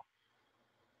as well.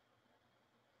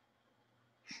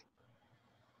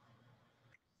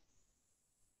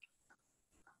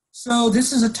 So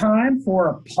this is a time for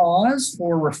a pause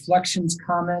for reflections,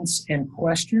 comments, and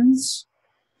questions.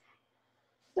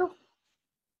 So,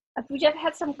 we just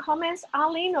had some comments.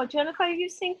 Arlene or Jennifer, are you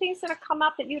seeing things that have come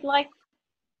up that you'd like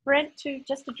Brent to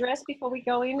just address before we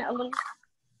go in a little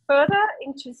further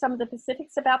into some of the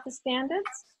specifics about the standards?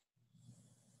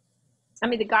 I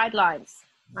mean, the guidelines.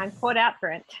 I'm caught out,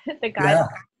 Brent. The guidelines.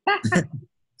 Yeah.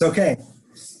 It's okay.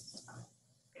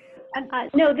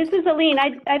 No, this is Aline.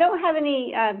 I don't have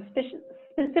any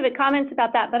specific comments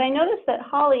about that, but I noticed that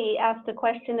Holly asked a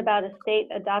question about a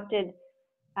state-adopted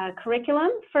curriculum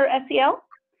for SEL.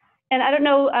 And I don't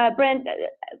know, Brent,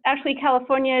 actually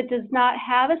California does not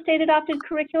have a state-adopted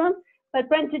curriculum, but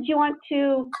Brent, did you want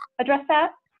to address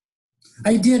that?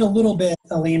 I did a little bit,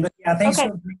 Aline, but yeah, thanks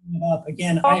for bringing it up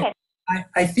again. Okay.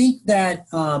 I think that,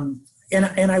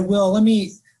 and I will, let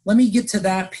me get to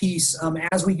that piece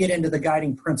as we get into the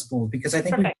guiding principles, because I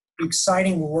think we have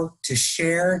exciting work to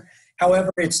share.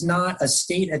 However, it's not a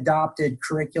state-adopted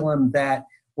curriculum that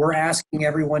we're asking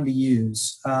everyone to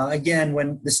use. Again,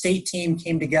 when the state team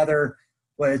came together,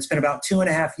 it's been about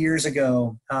 2.5 years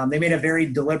ago, they made a very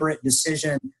deliberate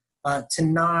decision to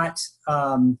not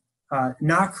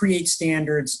create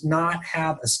standards, not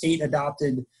have a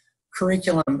state-adopted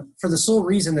curriculum, for the sole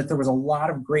reason that there was a lot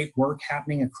of great work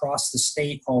happening across the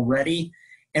state already,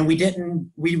 and we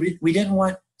didn't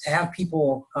want to have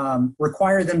people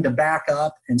require them to back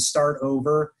up and start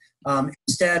over.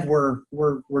 Instead, we're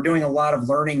doing a lot of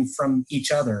learning from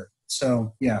each other.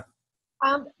 So yeah.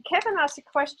 Kevin asked a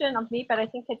question of me, but I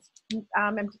think it's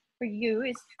for you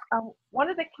is one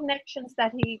of the connections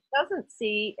that he doesn't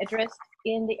see addressed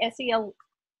in the SEL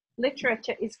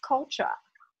literature is culture.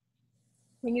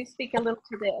 Can you speak a little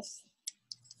to this?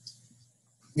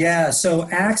 Yeah, so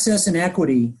access and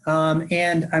equity.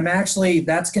 And I'm actually,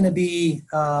 that's going to be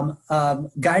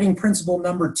guiding principle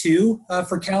number 2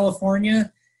 for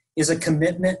California is a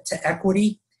commitment to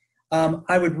equity.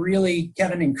 I would really,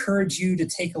 Kevin, encourage you to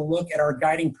take a look at our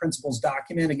guiding principles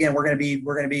document. Again, we're going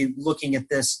to be looking at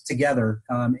this together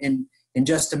in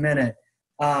just a minute.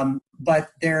 But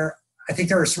I think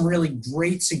there are some really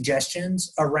great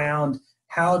suggestions around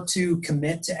how to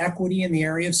commit to equity in the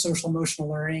area of social emotional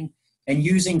learning and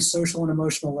using social and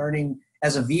emotional learning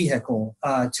as a vehicle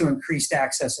to increase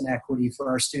access and equity for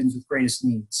our students with greatest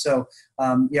needs. So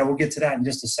yeah, we'll get to that in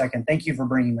just a second. Thank you for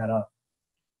bringing that up.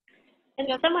 And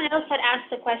someone else had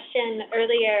asked a question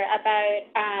earlier about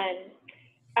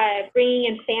bringing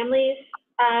in families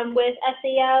with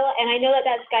SEL, and I know that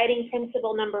that's guiding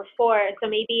principle number 4, so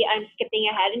maybe I'm skipping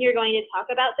ahead and you're going to talk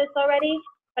about this already,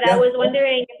 but I was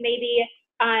wondering if maybe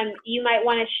you might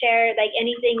want to share like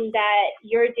anything that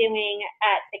you're doing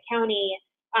at the county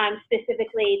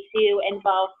specifically to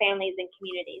involve families and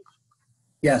communities.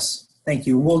 Yes, thank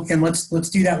you. And let's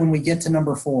do that when we get to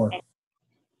number 4. Okay.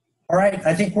 All right,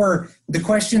 I think the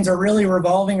questions are really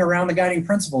revolving around the guiding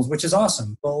principles, which is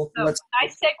awesome. Well, nice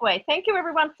segue. Thank you,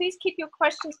 everyone. Please keep your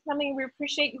questions coming. We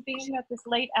appreciate you being here at this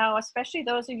late hour, especially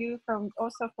those of you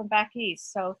also from back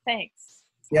east. So thanks.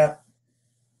 Yeah.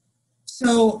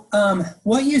 So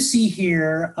what you see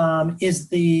here is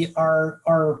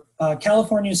our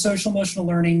California Social Emotional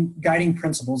Learning Guiding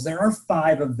Principles. There are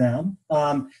 5 of them.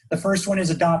 The first one is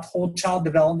adopt whole child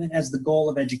development as the goal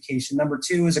of education. Number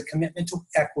 2 is a commitment to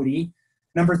equity.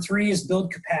 Number 3 is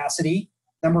build capacity.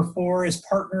 Number 4 is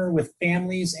partner with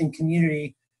families and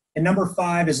community. And number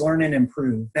 5 is learn and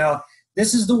improve. Now,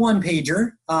 this is the one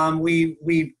pager.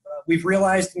 We've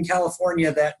realized in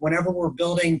California that whenever we're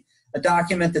building a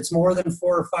document that's more than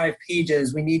 4 or 5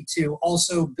 pages, we need to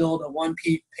also build a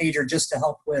one-pager just to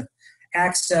help with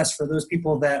access for those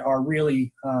people that are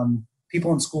really,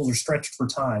 people in schools are stretched for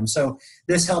time. So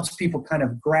this helps people kind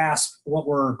of grasp what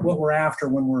we're after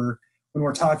when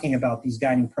we're talking about these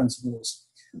guiding principles.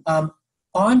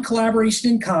 On Collaboration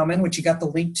in Common, which you got the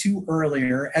link to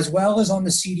earlier, as well as on the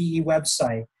CDE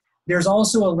website, there's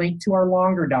also a link to our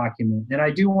longer document. And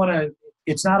I do want to,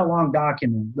 it's not a long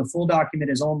document. The full document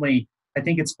is only, I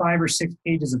think it's 5 or 6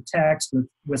 pages of text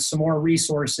with some more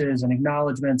resources and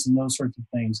acknowledgments and those sorts of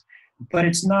things. But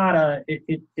it's not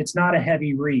a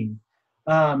heavy read.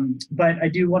 But I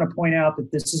do want to point out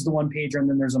that this is the one pager, and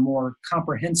then there's a more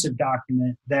comprehensive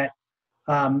document that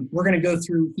we're going to go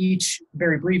through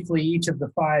very briefly, each of the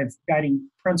 5 guiding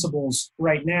principles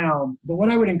right now. But what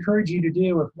I would encourage you to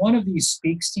do, if one of these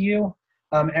speaks to you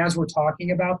as we're talking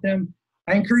about them,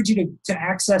 I encourage you to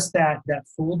access that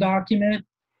full document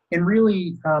and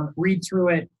really read through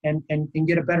it and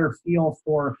get a better feel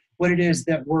for what it is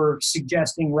that we're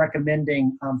suggesting,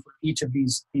 recommending for each of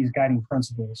these guiding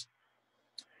principles.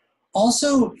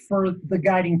 Also, for the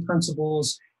guiding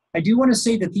principles, I do want to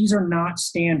say that these are not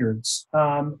standards.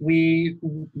 We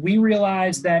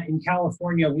realized that in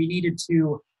California, we needed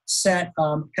to set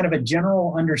kind of a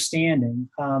general understanding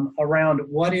around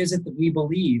what is it that we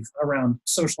believe around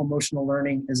social emotional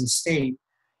learning as a state.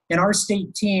 And our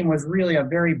state team was really a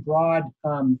very broad,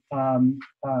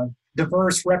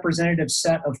 diverse, representative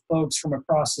set of folks from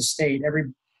across the state,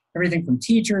 everything from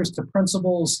teachers to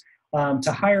principals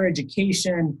to higher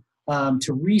education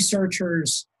to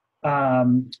researchers,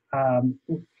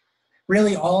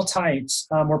 really all types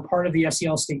were part of the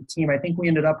SEL state team. I think we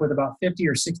ended up with about 50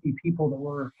 or 60 people that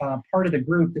were part of the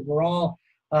group that were all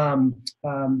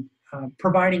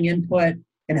providing input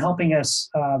and helping us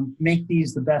make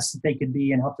these the best that they could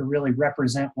be and help to really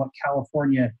represent what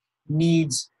California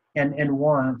needs and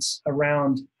wants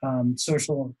around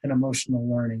social and emotional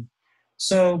learning.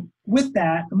 So with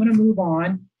that, I'm going to move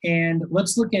on and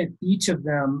let's look at each of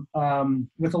them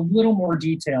with a little more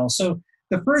detail. So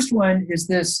the first one is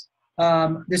this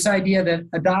idea that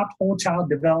adopt whole child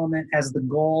development as the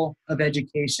goal of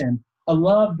education. I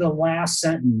love the last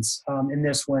sentence in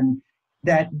this one,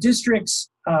 that districts,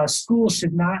 schools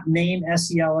should not name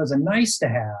SEL as a nice to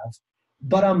have,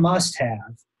 but a must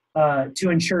have to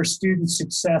ensure student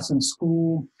success in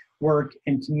school, work,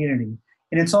 and community.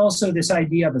 And it's also this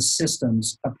idea of a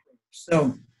systems approach.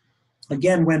 So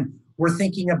again, when we're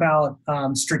thinking about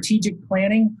strategic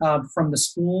planning from the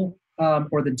school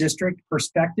or the district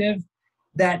perspective,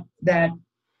 that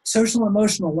social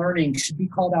emotional learning should be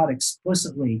called out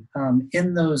explicitly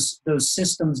in those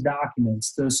systems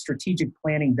documents, those strategic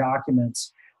planning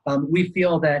documents we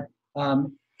feel that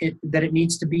it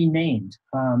needs to be named.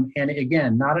 And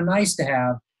again, not a nice to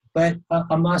have, but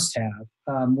a must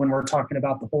have when we're talking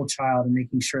about the whole child and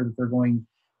making sure that they're going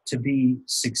to be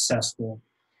successful.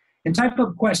 And type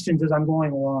up questions as I'm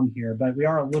going along here, but we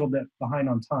are a little bit behind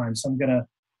on time, so I'm going to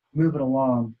move it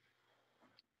along.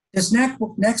 This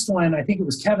next one, I think it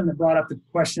was Kevin that brought up the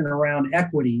question around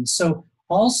equity. So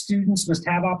all students must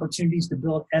have opportunities to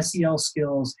build SEL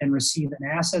skills and receive an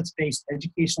assets-based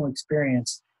educational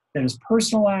experience that is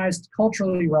personalized,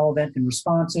 culturally relevant, and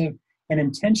responsive, and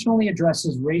intentionally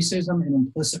addresses racism and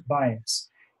implicit bias.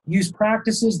 Use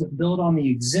practices that build on the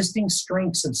existing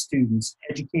strengths of students,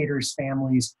 educators,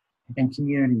 families, and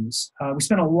communities. We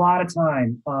spent a lot of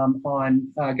time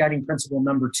on guiding principle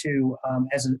number 2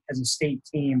 as a state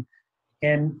team,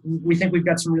 and we think we've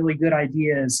got some really good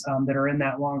ideas that are in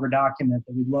that longer document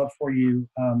that we'd love for you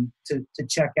to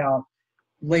check out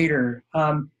later.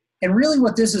 And really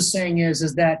what this is saying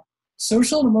is that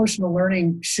social and emotional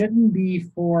learning shouldn't be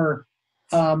for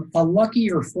a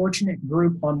lucky or fortunate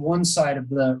group on one side of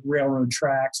the railroad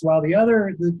tracks, while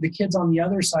the kids on the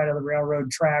other side of the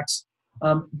railroad tracks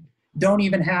don't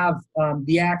even have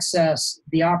the access,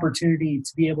 the opportunity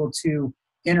to be able to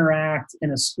interact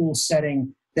in a school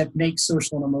setting that makes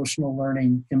social and emotional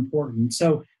learning important.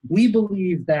 So we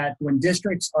believe that when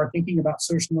districts are thinking about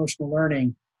social and emotional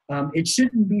learning, it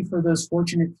shouldn't be for those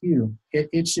fortunate few.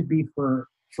 It should be for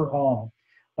all.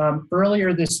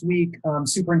 Earlier this week,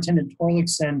 Superintendent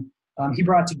Torlikson, he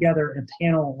brought together a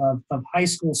panel of high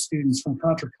school students from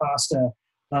Contra Costa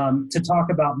to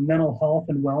talk about mental health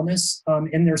and wellness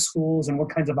in their schools and what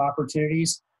kinds of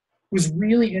opportunities. It was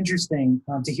really interesting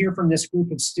to hear from this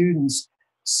group of students,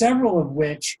 several of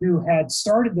which who had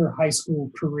started their high school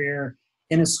career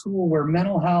in a school where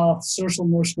mental health, social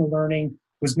emotional learning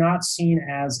was not seen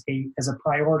as a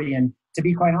priority, and to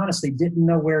be quite honest, they didn't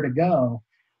know where to go.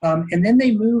 And then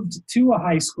they moved to a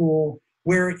high school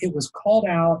where it was called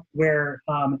out, where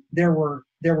there were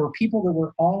people that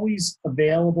were always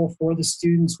available for the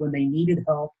students when they needed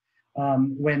help,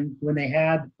 when they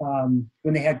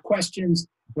had questions,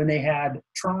 when they had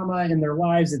trauma in their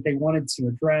lives that they wanted to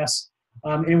address.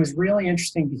 And it was really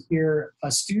interesting to hear a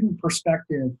student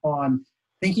perspective on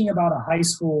thinking about a high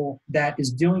school that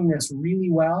is doing this really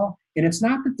well. And it's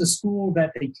not that the school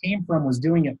that they came from was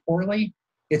doing it poorly.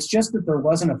 It's just that there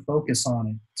wasn't a focus on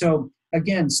it. So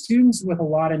again, students with a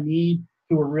lot of need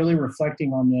who are really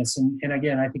reflecting on this. And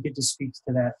again, I think it just speaks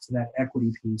to that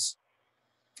equity piece.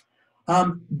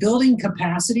 Building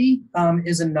capacity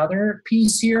is another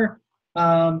piece here.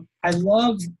 I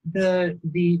love the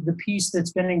piece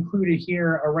that's been included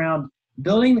here around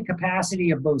building the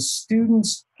capacity of both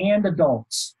students and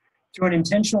adults through an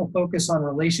intentional focus on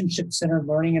relationship-centered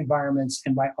learning environments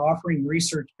and by offering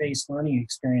research-based learning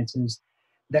experiences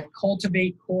that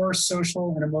cultivate core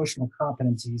social and emotional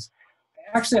competencies.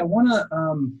 Actually, I'm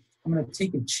going to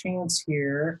take a chance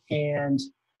here, and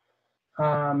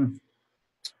I'm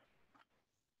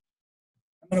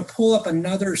going to pull up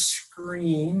another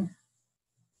screen.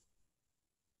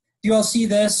 Do you all see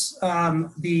this,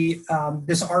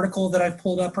 this article that I've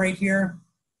pulled up right here?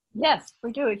 Yes,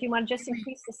 we do. If you want to just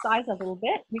increase the size a little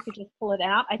bit, you could just pull it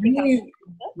out. I think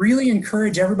really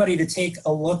encourage everybody to take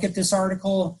a look at this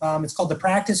article. It's called The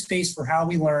Practice Space for How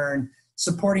We Learn,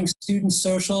 Supporting Students'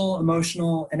 Social,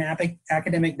 Emotional, and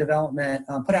Academic Development,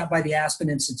 put out by the Aspen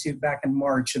Institute back in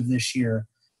March of this year.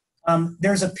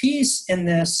 There's a piece in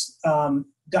this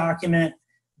document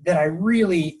that I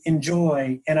really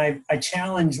enjoy, and I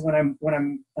challenge when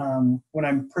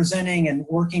I'm presenting and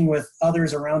working with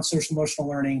others around social emotional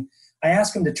learning. I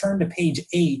ask them to turn to page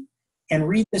 8 and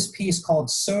read this piece called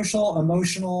 "Social,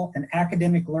 Emotional, and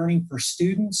Academic Learning for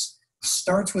Students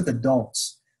Starts with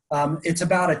Adults." It's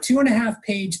about a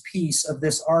 2.5-page piece of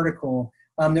this article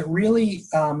that really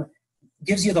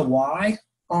gives you the why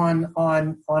on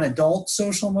adult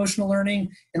social emotional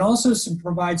learning, and also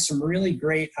provides some really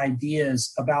great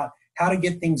ideas about how to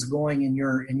get things going in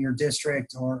your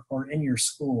district or in your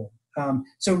school.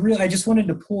 So really, I just wanted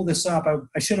to pull this up.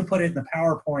 I should have put it in the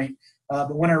PowerPoint,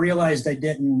 but when I realized I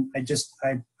didn't, I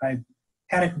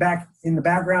had it back in the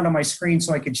background on my screen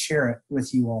so I could share it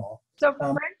with you all. So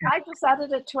Frank, I just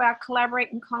added it to our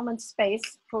Collaborate and Commons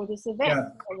space for this event.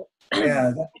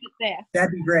 Yeah,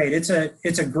 that'd be great. It's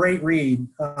a great read.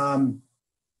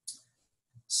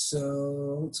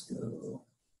 So let's go.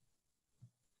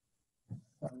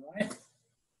 All right.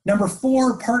 Number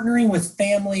 4, partnering with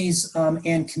families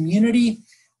and community.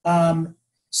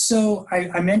 So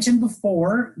I mentioned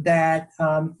before that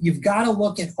you've got to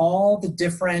look at all the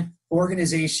different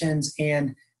organizations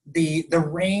and the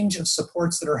range of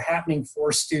supports that are happening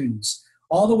for students.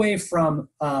 all the way from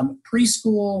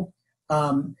preschool,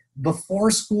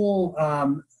 before school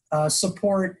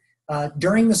support,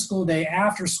 during the school day,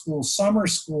 after school, summer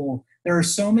school. There are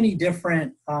so many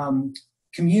different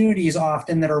communities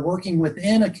often that are working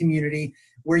within a community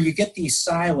where you get these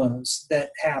silos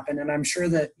that happen. And I'm sure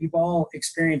that you've all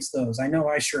experienced those. I know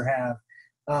I sure have.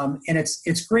 And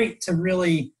it's great to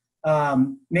really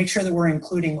make sure that we're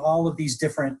including all of these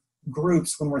different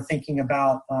groups when we're thinking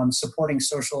about supporting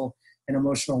social and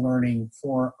emotional learning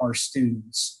for our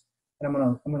students. And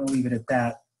I'm gonna leave it at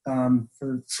that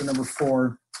for number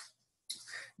 4.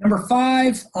 Number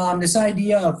 5, this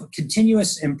idea of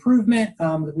continuous improvement,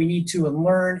 that we need to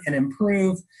learn and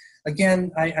improve.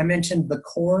 Again, I mentioned the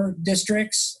core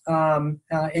districts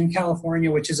in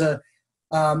California, which is a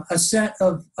set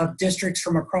of districts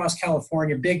from across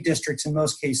California, big districts in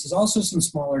most cases, also some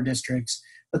smaller districts,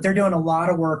 but they're doing a lot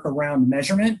of work around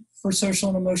measurement for social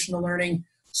and emotional learning.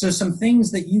 So some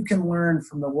things that you can learn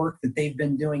from the work that they've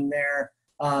been doing there,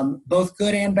 both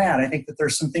good and bad. I think that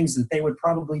there's some things that they would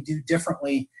probably do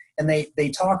differently, and they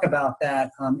talk about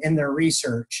that in their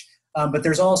research. But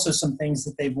there's also some things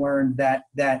that they've learned that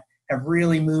have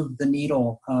really moved the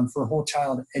needle for whole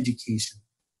child education.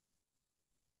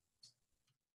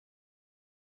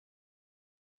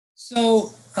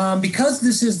 So because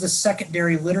this is the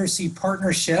secondary literacy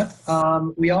partnership,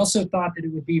 we also thought that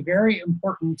it would be very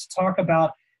important to talk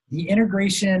about the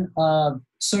integration of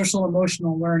social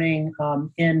emotional learning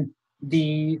in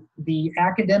the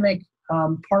academic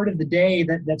part of the day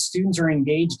that students are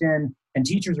engaged in and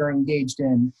teachers are engaged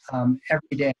in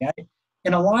every day.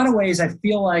 In a lot of ways, I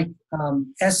feel like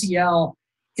SEL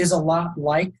is a lot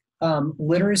like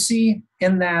literacy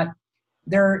in that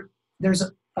there's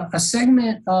a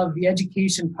segment of the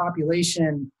education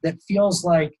population that feels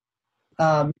like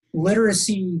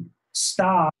literacy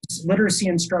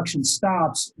instruction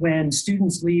stops when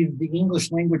students leave the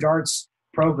English language arts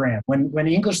program. When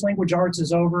English language arts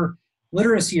is over,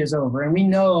 literacy is over. And we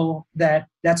know that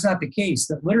that's not the case,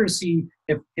 that literacy,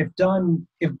 if done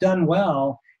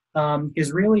well,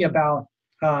 is really about,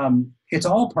 it's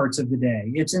all parts of the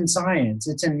day. It's in science,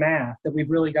 it's in math, that we've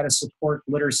really got to support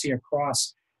literacy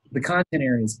across the content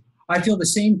areas. I feel the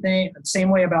same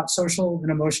way about social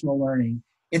and emotional learning.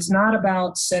 It's not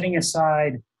about setting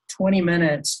aside 20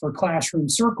 minutes for classroom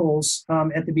circles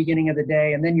at the beginning of the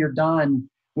day, and then you're done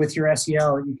with your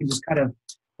SEL. You can just kind of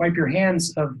wipe your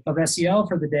hands of SEL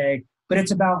for the day, but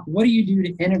it's about what do you do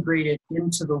to integrate it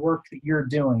into the work that you're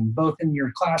doing, both in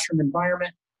your classroom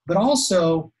environment, but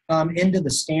also into the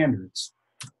standards.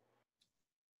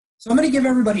 So I'm going to give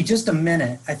everybody just a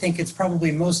minute. I think it's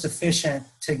probably most efficient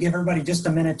to give everybody just a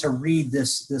minute to read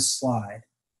this slide.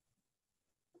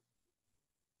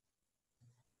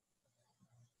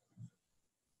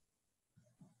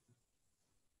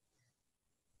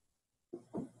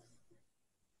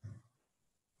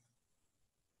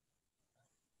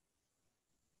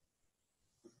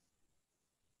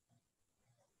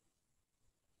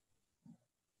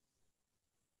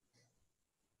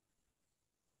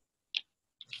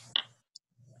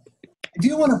 I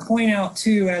do want to point out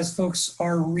too, as folks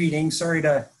are reading, sorry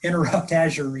to interrupt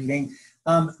as you're reading,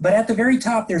 but at the very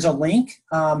top there's a link.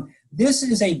 This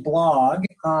is a blog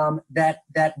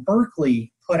that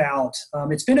Berkeley put out.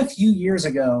 It's been a few years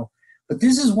ago, but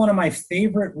this is one of my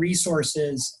favorite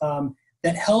resources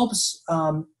that helps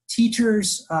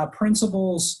teachers,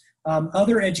 principals,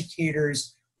 other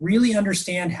educators really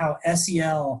understand how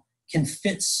SEL can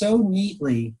fit so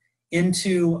neatly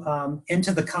into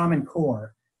the Common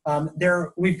Core.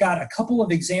 We've got a couple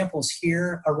of examples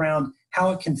here around how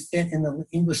it can fit in the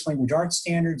English language arts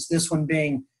standards, this one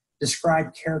being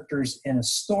describe characters in a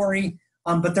story.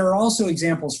 But there are also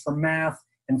examples for math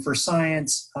and for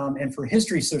science and for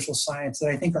history, social science that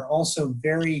I think are also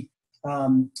very,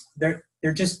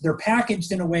 they're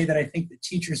packaged in a way that I think that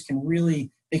teachers can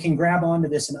really, they can grab onto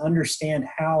this and understand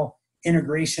how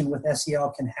integration with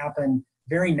SEL can happen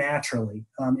very naturally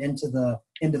into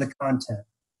the content.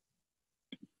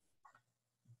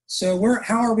 So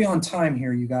how are we on time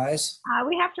here, you guys?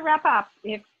 We have to wrap up.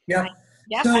 Yeah.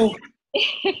 Yes. So,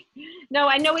 no,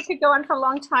 I know we could go on for a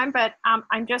long time, but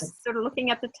I'm just sort of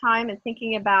looking at the time and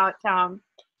thinking about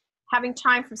having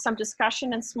time for some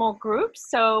discussion in small groups.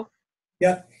 So,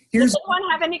 yeah. Does anyone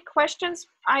have any questions?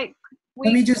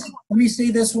 Let me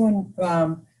say this one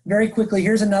very quickly.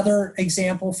 Here's another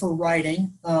example for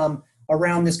writing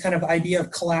around this kind of idea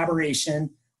of collaboration.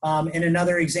 And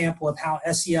another example of how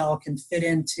SEL can fit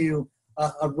into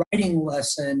a writing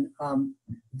lesson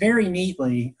very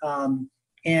neatly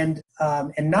and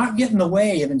not get in the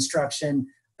way of instruction,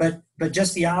 but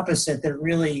just the opposite. That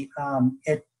really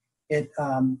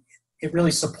it it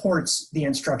really supports the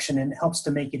instruction and helps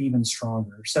to make it even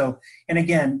stronger. So, and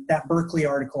again, that Berkeley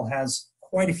article has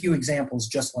quite a few examples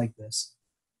just like this.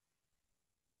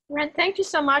 Brent, thank you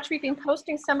so much. We've been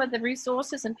posting some of the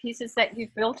resources and pieces that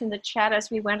you've built in the chat as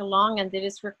we went along, and that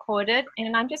is recorded.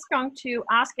 And I'm just going to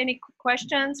ask any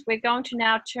questions. We're going to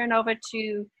now turn over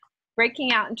to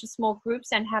breaking out into small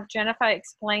groups and have Jennifer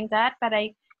explain that. But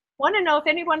I want to know if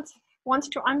anyone wants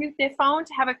to unmute their phone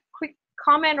to have a quick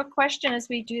comment or question as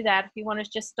we do that. If you want to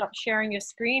just stop sharing your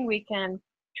screen, we can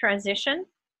transition.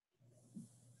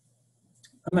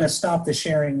 I'm going to stop the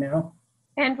sharing now.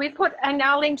 And we put, and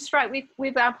now links, right, we've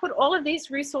put all of these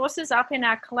resources up in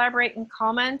our Collaborate and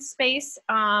Comment space,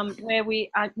 where we,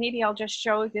 maybe I'll just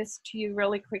show this to you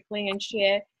really quickly and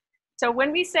share. So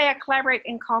when we say a Collaborate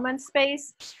and Comment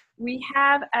space, we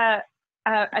have a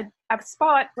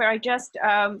spot where I just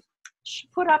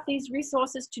put up these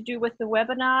resources to do with the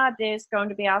webinar. There's going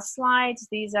to be our slides.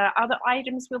 These are other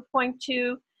items we'll point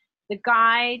to, the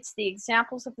guides, the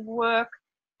examples of the work,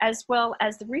 as well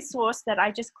as the resource that I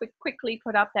just quickly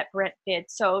put up that Brent did.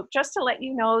 So just to let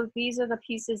you know, these are the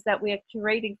pieces that we are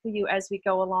curating for you as we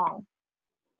go along.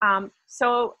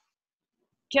 So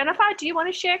Jennifer, do you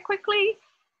want to share quickly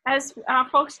as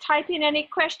folks type in any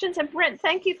questions? And Brent,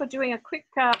 thank you for doing a quick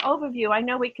overview. I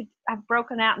know we could have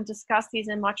broken out and discussed these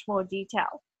in much more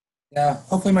detail. Yeah,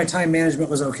 hopefully my time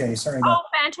management was okay. Sorry about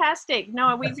Oh, fantastic.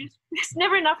 No, there's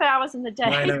never enough hours in the day.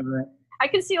 I know, right? I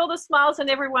can see all the smiles on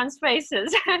everyone's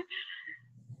faces.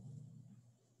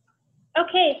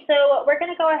 Okay, so we're going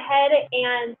to go ahead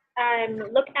and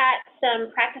look at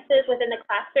some practices within the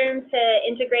classroom to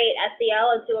integrate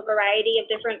SEL into a variety of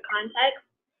different contexts.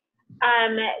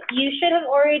 You should have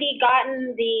already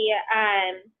gotten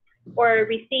or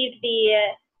received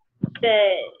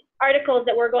the articles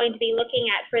that we're going to be looking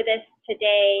at for this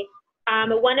today.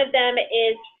 One of them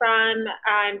is from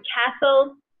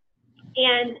Castle,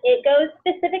 and it goes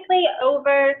specifically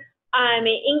over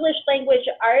English language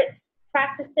arts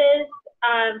practices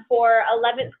for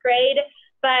 11th grade.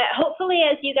 But hopefully,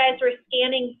 as you guys were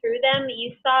scanning through them,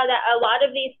 you saw that a lot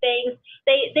of these things,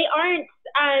 they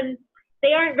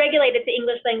aren't regulated to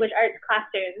English language arts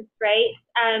classrooms, right?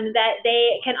 That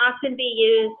they can often be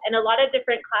used in a lot of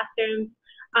different classrooms,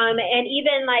 and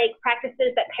even like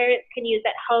practices that parents can use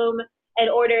at home in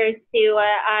order to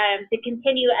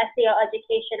continue SEL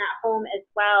education at home as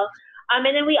well. And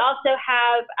then we also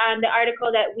have the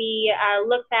article that we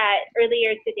looked at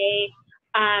earlier today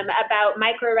about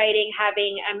micro-writing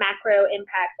having a macro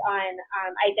impact on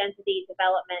identity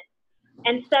development.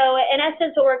 And so in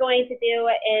essence, what we're going to do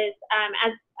is,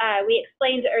 as we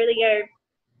explained earlier,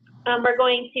 we're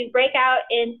going to break out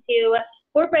into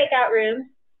 4 breakout rooms,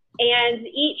 and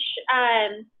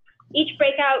each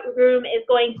breakout room is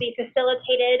going to be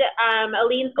facilitated.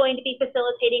 Aline's going to be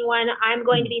facilitating one, I'm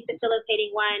going to be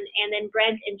facilitating one, and then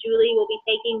Brent and Julie will be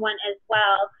taking one as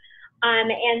well.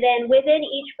 And then within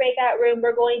each breakout room,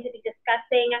 we're going to be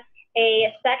discussing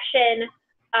a section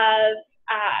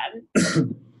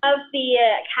of the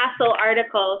Castle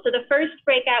article. So the first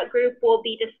breakout group will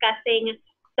be discussing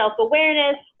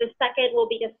self-awareness, the second will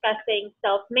be discussing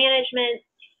self-management,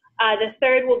 the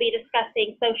third will be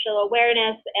discussing social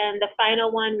awareness, and the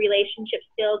final one, relationship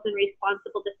skills and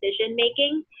responsible decision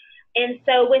making. And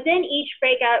so within each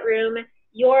breakout room,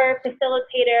 your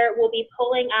facilitator will be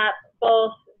pulling up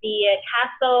both the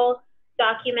Castle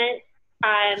document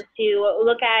to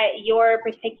look at your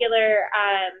particular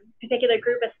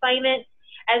group assignment,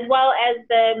 as well as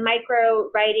the micro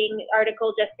writing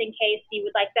article, just in case you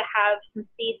would like to have some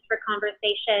seeds for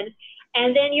conversation.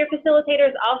 And then your facilitator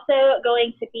is also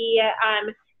going to be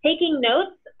taking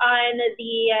notes on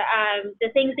the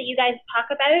things that you guys talk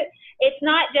about. It's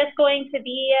not just going to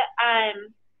be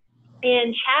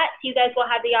in chat. You guys will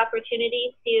have the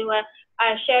opportunity to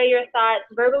share your thoughts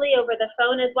verbally over the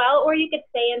phone as well, or you could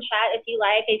stay in chat if you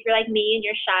like, if you're like me and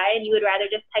you're shy and you would rather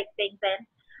just type things in.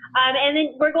 And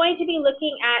then we're going to be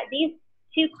looking at these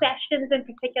 2 questions in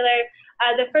particular.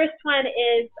 The first one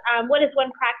is, what is one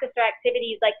practice or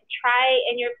activity you'd like to try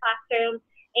in your classroom?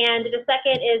 And the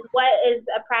second is, what is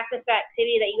a practice or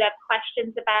activity that you have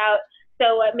questions about?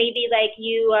 So maybe like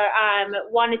you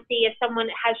want to see if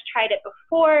someone has tried it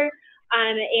before,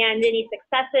 and any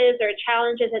successes or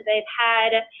challenges that they've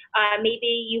had.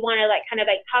 Maybe you want to kind of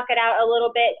talk it out a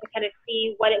little bit to kind of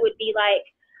see what it would be like,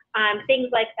 things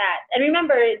like that. And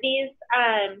remember, these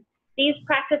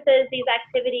practices, these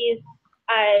activities,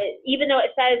 even though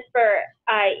it says for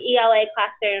ELA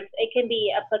classrooms, it can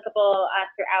be applicable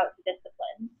throughout the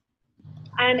discipline.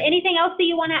 Anything else that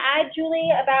you want to add,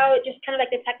 Julie, about just kind of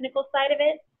the technical side of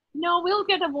it? No, we'll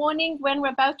get a warning when we're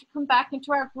about to come back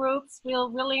into our groups. We'll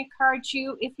really encourage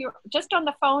you, if you're just on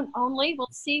the phone only, we'll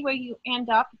see where you end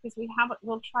up because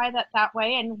we'll try that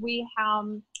way. And we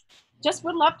just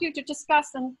would love you to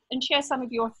discuss and share some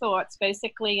of your thoughts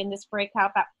basically in this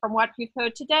breakout from what you've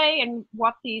heard today and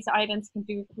what these items can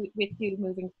do with you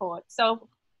moving forward. So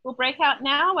we'll break out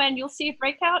now and you'll see a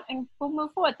breakout and we'll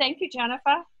move forward. Thank you,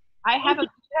 Jennifer. I have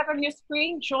on your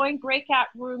screen, join breakout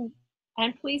room,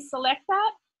 and please select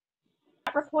that.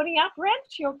 Reporting out,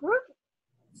 Brent, your group.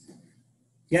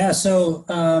 Yeah, so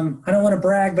I don't want to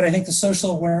brag, but I think the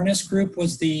social awareness group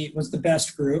was the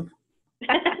best group.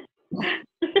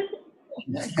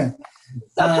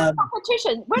 So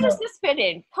competition, where does this fit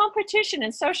in? Competition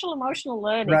and social emotional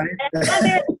learning.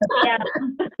 Right. Yeah.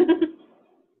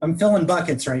 I'm filling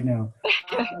buckets right now.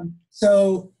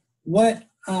 So we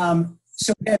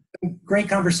had a great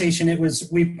conversation.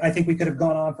 I think we could have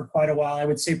gone on for quite a while. I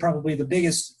would say probably the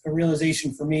biggest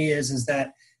realization for me is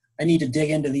that I need to dig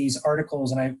into these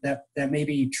articles, and that may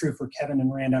be true for Kevin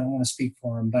and Rand. I don't want to speak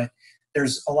for them, but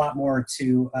there's a lot more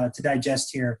to digest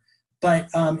here. But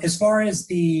as far as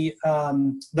the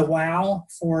wow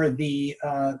for the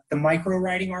micro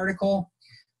writing article,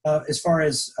 as far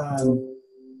as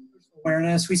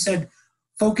awareness, we said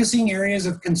focusing areas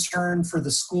of concern for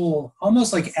the school,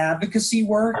 almost like advocacy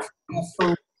work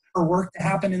for work to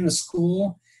happen in the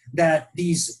school, that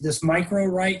this micro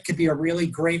write could be a really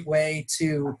great way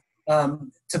to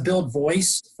build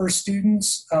voice for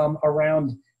students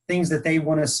around things that they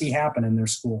want to see happen in their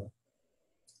school.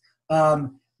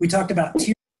 We talked about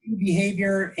tier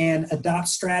behavior and adopt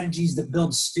strategies that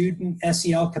build student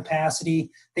SEL capacity,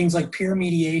 things like peer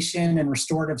mediation and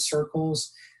restorative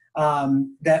circles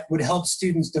that would help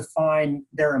students define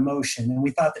their emotion. And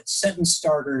we thought that sentence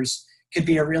starters could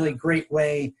be a really great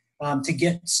way to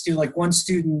get like one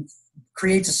student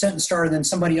creates a sentence starter, then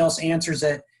somebody else answers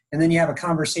it, and then you have a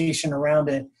conversation around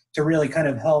it to really kind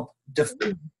of help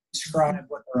describe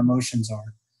what their emotions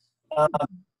are.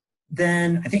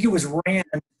 Then I think it was Rand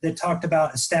that talked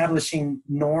about establishing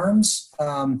norms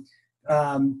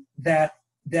that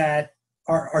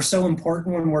are so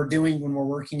important when we're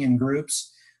working in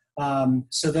groups.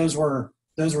 So those were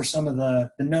some of the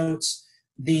notes.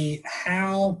 The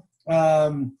how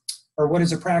or what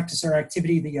is a practice or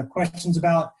activity that you have questions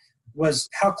about was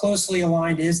how closely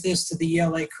aligned is this to the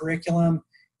ELA curriculum?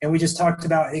 And we just talked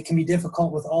about it can be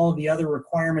difficult with all of the other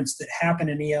requirements that happen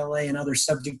in ELA and other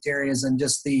subject areas, and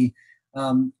just the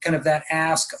kind of that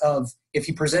ask of if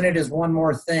you present it as one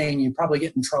more thing, you probably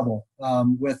get in trouble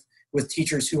with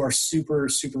teachers who are super,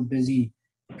 super busy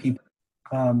people.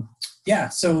 Yeah,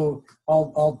 so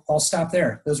I'll stop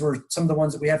there. Those were some of the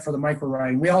ones that we had for the micro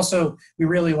writing. We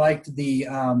really liked the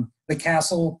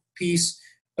castle piece,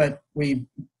 but we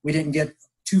didn't get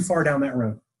too far down that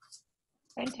road.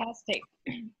 Fantastic.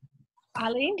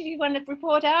 Eileen, do you want to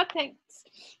report out? Thanks.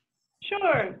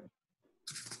 Sure.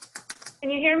 Can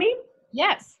you hear me?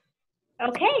 Yes.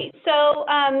 Okay, so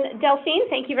Delphine,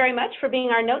 thank you very much for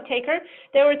being our note taker.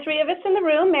 There were three of us in the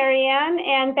room, Marianne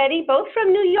and Betty, both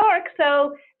from New York,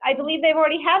 so I believe they've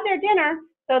already had their dinner,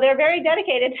 so they're very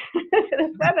dedicated to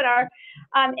this webinar.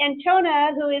 And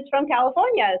Chona, who is from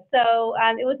California, so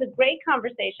it was a great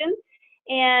conversation,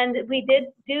 and we did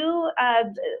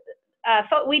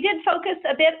focus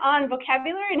a bit on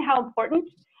vocabulary and how important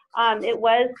it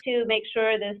was to make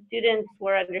sure the students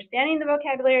were understanding the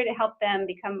vocabulary to help them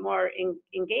become more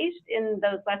engaged in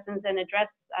those lessons and address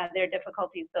their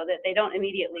difficulties so that they don't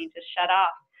immediately just shut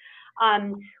off.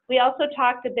 We also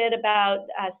talked a bit about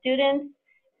students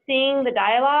seeing the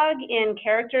dialogue in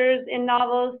characters in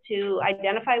novels to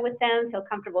identify with them, feel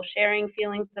comfortable sharing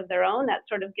feelings of their own. That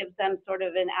sort of gives them sort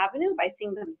of an avenue by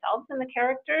seeing themselves in the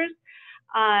characters.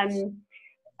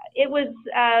 It was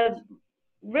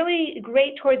really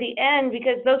great toward the end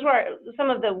because those were some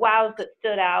of the wows that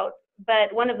stood out.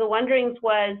 But one of the wonderings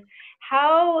was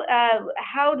how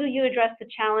do you address the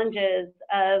challenges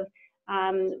of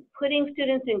putting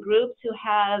students in groups who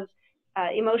have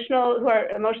who are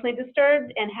emotionally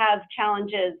disturbed and have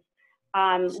challenges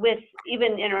with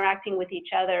even interacting with each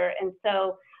other. And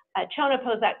so Chona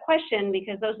posed that question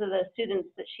because those are the students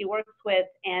that she works with,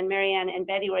 and Marianne and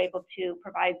Betty were able to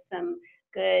provide some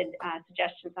good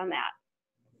suggestions on that.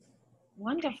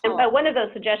 Wonderful. And one of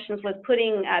those suggestions was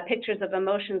putting pictures of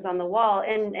emotions on the wall.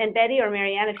 And Betty or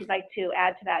Marianne, if you'd like to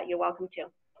add to that, you're welcome to.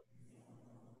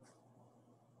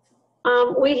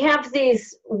 We have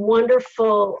these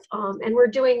wonderful, and we're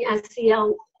doing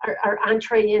SEL, our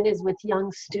entree in is with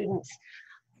young students.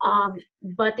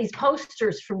 But these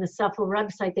posters from the SEL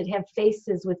website that have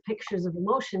faces with pictures of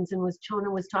emotions, and Chona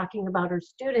was talking about her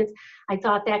students, I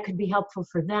thought that could be helpful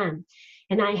for them.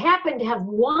 And I happen to have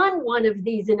one of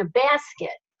these in a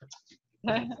basket.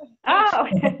 Oh.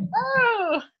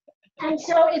 Oh, And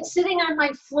so it's sitting on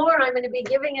my floor. I'm going to be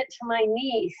giving it to my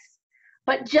niece.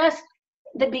 But just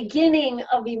the beginning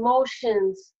of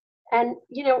emotions. And,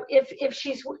 you know, if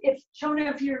Chona,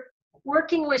 if you're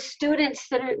working with students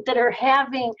that are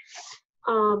having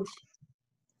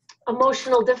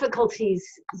emotional difficulties,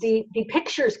 the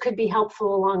pictures could be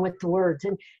helpful along with the words.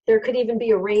 And there could even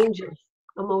be a range of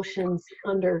emotions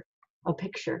under a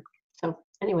picture. So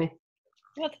anyway.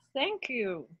 well, thank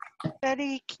you.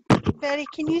 Betty,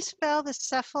 can you spell the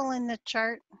SEL in the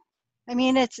chart? I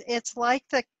mean, it's like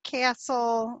the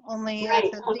castle, only Right,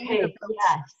 at the okay, Vanderbilt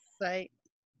yes. site.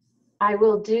 I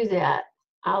will do that.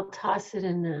 I'll toss it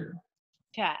in now.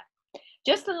 Yeah.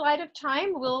 Just in light of time,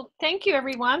 we'll thank you,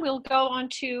 everyone. We'll go on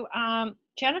to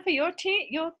Jennifer, your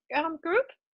group.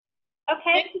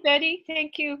 Okay. Thank you, Betty.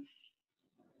 Thank you,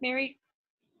 Mary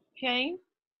Jane.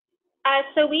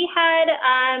 So we had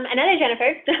another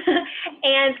Jennifer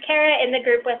and Kara in the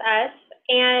group with us,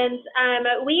 and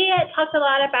we talked a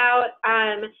lot about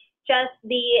just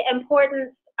the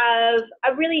importance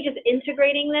of really just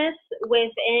integrating this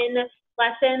within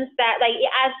lessons. That, like,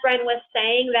 as Bren was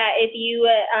saying, that if you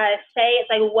say it's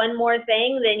like one more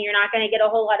thing, then you're not going to get a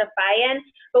whole lot of buy-in.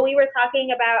 But we were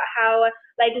talking about how,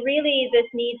 like, really this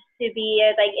needs to be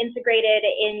like integrated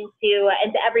into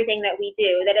everything that we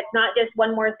do, that it's not just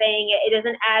one more thing, it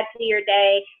doesn't add to your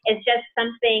day, it's just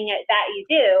something that you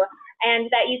do, and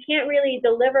that you can't really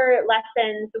deliver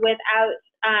lessons without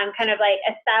kind of like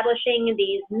establishing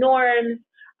these norms,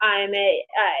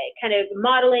 kind of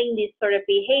modeling these sort of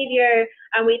behavior.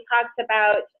 And we talked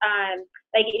about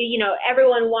like, you know,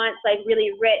 everyone wants like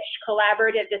really rich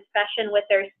collaborative discussion with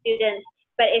their students.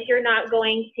 But if you're not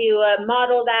going to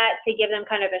model that, to give them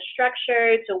kind of a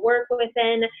structure to work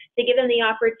within, to give them the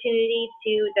opportunity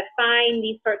to define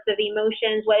these sorts of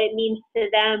emotions, what it means to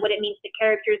them, what it means to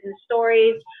characters and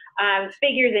stories,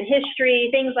 figures in history,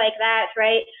 things like that,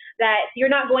 right? That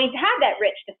you're not going to have that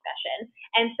rich discussion.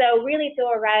 And so really to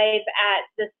arrive at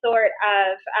the sort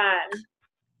of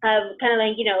kind of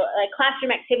like, you know, like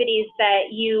classroom activities that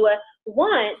you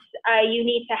want, you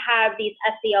need to have these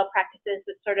SEL practices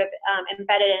that's sort of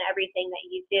embedded in everything that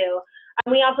you do.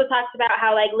 We also talked about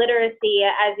how, like, literacy,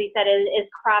 as we said, is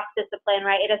cross-discipline,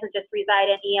 right? It doesn't just reside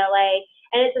in ELA.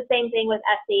 And it's the same thing with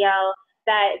SEL,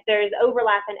 that there's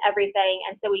overlap in everything,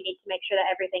 and so we need to make sure that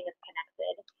everything is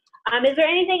connected. Is there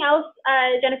anything else,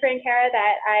 Jennifer and Kara,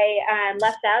 that I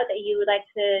left out that you would like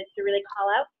to really call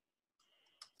out?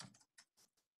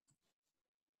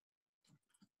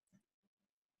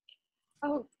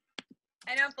 Oh,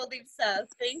 I don't believe so.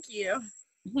 Thank you.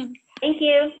 Thank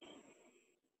you.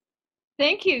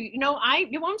 thank you. You know,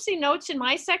 you won't see notes in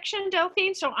my section,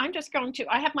 Delphine, so I'm just going to,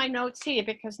 I have my notes here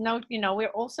because you know, we're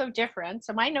all so different.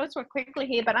 So my notes were quickly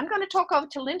here, but I'm going to talk over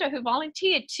to Linda, who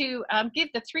volunteered to give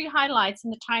the 3 highlights in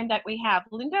the time that we have.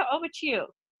 Linda, over to you.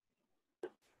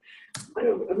 I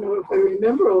don't know if I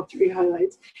remember all 3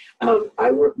 highlights.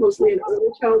 I work mostly in early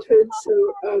childhood,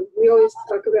 so we always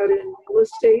talk about it in real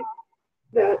estate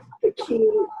that the key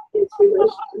is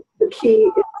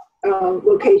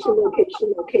location,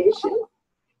 location, location.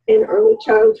 In early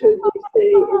childhood, we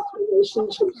say it's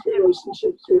relationships,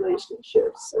 relationships,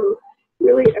 relationships. So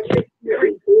really everything that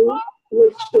we do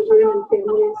with children and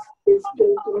families is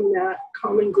built on that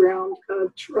common ground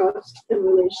of trust and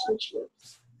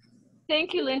relationships.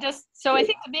 Thank you, Linda. So I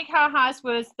think the big ha-has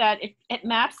was that it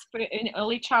maps in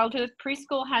early childhood.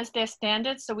 Preschool has their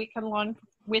standards, so we can learn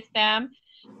with them.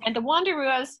 And the wonder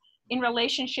was in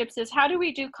relationships is how do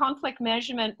we do conflict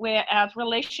measurement where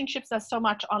relationships are so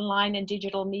much online and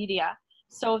digital media?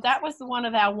 So that was one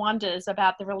of our wonders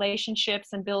about the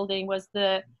relationships and building was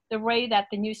the way that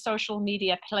the new social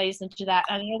media plays into that.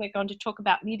 I know we're going to talk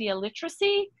about media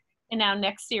literacy in our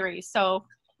next series. So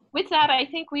with that, I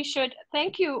think we should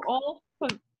thank you all for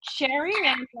sharing,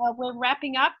 and we're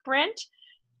wrapping up. Brent,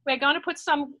 we're going to put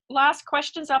some last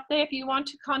questions up there if you want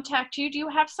to contact you. Do you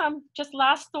have some just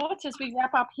last thoughts as we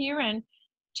wrap up here and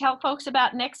tell folks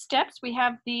about next steps? We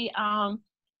have the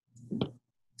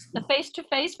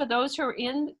face-to-face for those who are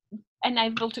in and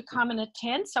able to come and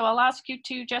attend. So I'll ask you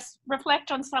to just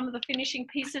reflect on some of the finishing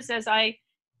pieces as I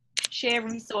share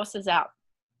resources out.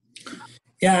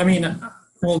 Yeah, I mean,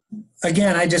 well,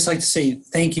 again, I'd just like to say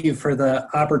thank you for the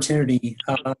opportunity.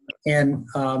 And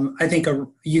I think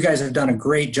you guys have done a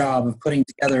great job of putting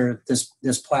together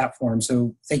this platform.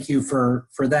 So thank you for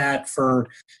that, for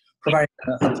providing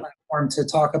a platform to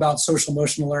talk about social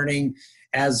emotional learning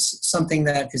as something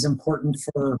that is important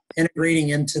for integrating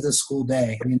into the school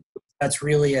day. I mean, that's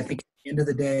really, I think, at the end of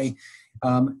the day,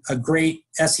 a great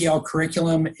SEL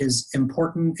curriculum is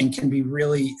important and can be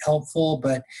really helpful,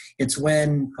 but it's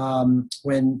when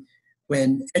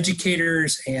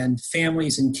educators and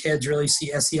families and kids really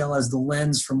see SEL as the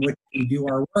lens from which we do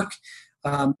our work,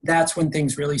 that's when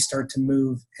things really start to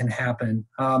move and happen.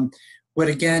 Would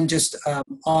again just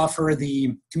offer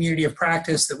the community of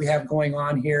practice that we have going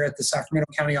on here at the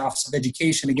Sacramento County Office of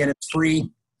Education. Again, it's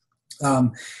free.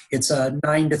 It's a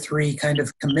 9 to 3 kind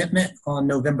of commitment on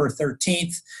November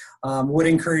 13th. Would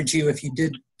encourage you, if you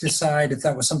did decide if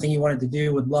that was something you wanted to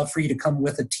do, would love for you to come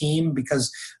with a team, because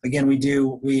again,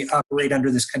 we operate under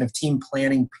this kind of team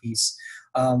planning piece.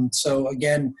 So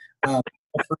again,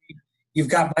 you've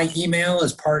got my email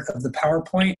as part of the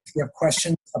PowerPoint. If you have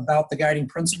questions about the guiding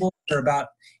principles or about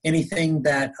anything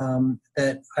that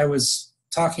that I was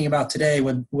talking about today,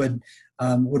 would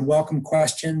welcome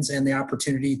questions and the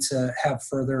opportunity to have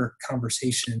further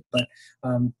conversation. But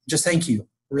just thank you.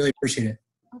 Really appreciate it.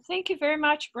 Well, thank you very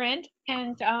much, Brent.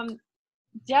 And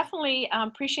definitely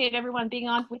appreciate everyone being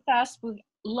on with us. We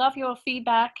love your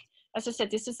feedback. As I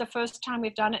said, this is the first time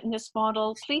we've done it in this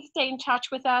model. Please stay in touch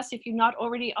with us. If you're not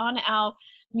already on our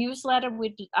newsletter,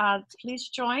 please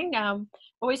join.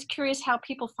 Always curious how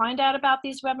people find out about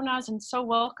these webinars, and so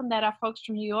welcome that our folks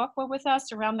from New York were with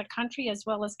us, around the country, as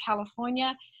well as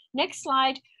California. Next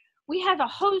slide. We have a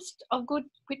host of good,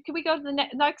 can we go to the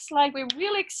next slide? We're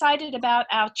really excited about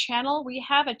our channel. We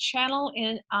have a channel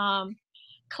in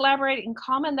Collaborate in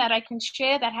Common that I can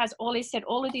share that has all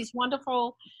of these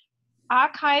wonderful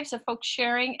archives of folks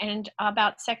sharing and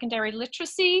about secondary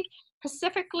literacy.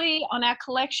 Specifically on our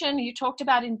collection, you talked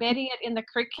about embedding it in the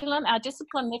curriculum. Our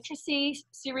discipline literacy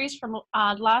series from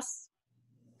last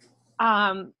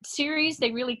series,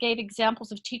 they really gave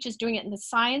examples of teachers doing it in the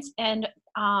science and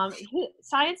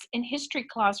history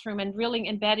classroom, and really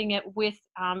embedding it with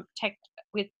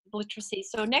with literacy.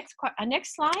 So next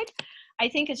slide. I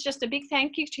think it's just a big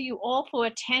thank you to you all for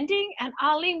attending. And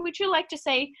Arlene, would you like to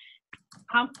say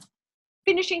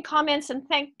finishing comments and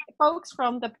thank folks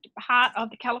from the heart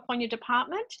of the California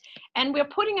department? And we're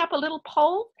putting up a little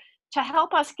poll to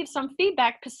help us give some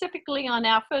feedback, specifically on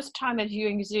our first time of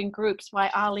viewing Zoom groups,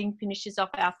 while Arlene finishes off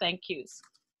our thank yous.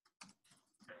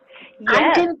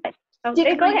 Yes. I'm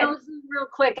going to go ahead. real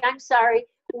quick. I'm sorry.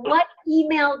 What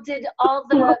email did all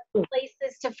the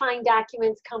places to find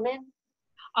documents come in?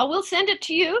 I will send it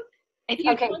to you. If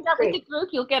you join up with the group,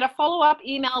 you'll get a follow-up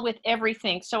email with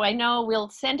everything. So I know we'll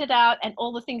send it out, and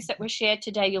all the things that were shared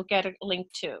today, you'll get a link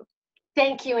to.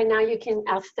 Thank you, and now you can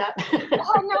stop.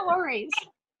 Oh, no worries.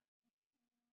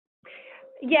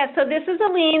 Yeah, so this is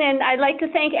Aline, and I'd like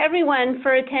to thank everyone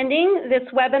for attending this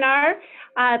webinar.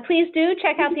 Please do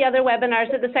check out the other webinars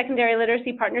that the Secondary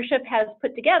Literacy Partnership has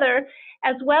put together,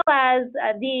 as well as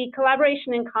the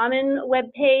Collaboration in Common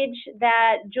webpage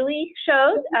that Julie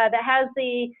showed that has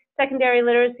the Secondary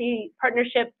Literacy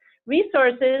Partnership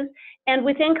resources. And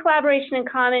within Collaboration in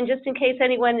Common, just in case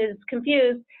anyone is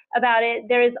confused about it,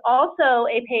 there is also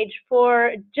a page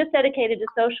for just dedicated to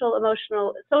social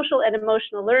and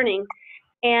emotional learning.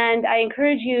 And I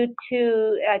encourage you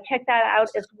to check that out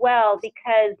as well,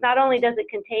 because not only does it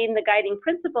contain the guiding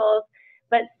principles,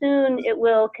 but soon it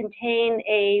will contain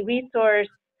a resource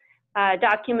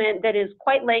document that is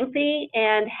quite lengthy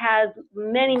and has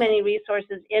many, many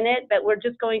resources in it, but we're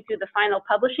just going through the final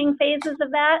publishing phases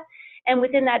of that. And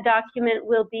within that document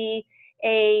will be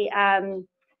an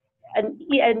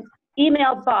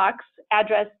email box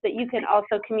address that you can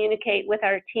also communicate with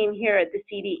our team here at the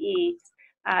CDE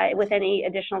with any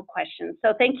additional questions.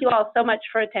 So thank you all so much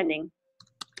for attending.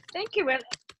 Thank you.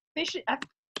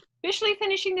 Officially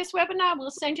finishing this webinar,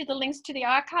 we'll send you the links to the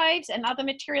archives and other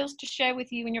materials to share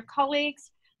with you and your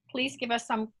colleagues. Please give us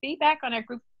some feedback on our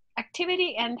group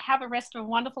activity, and have a rest of a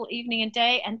wonderful evening and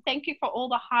day. And thank you for all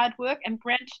the hard work. And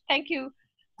Brent, thank you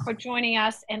for joining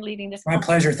us and leading this. My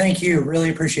pleasure. Thank you. Really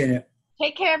appreciate it.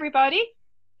 Take care, everybody.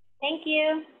 Thank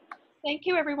you. Thank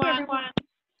you, everyone.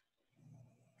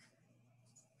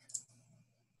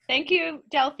 Thank you,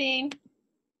 Delphine.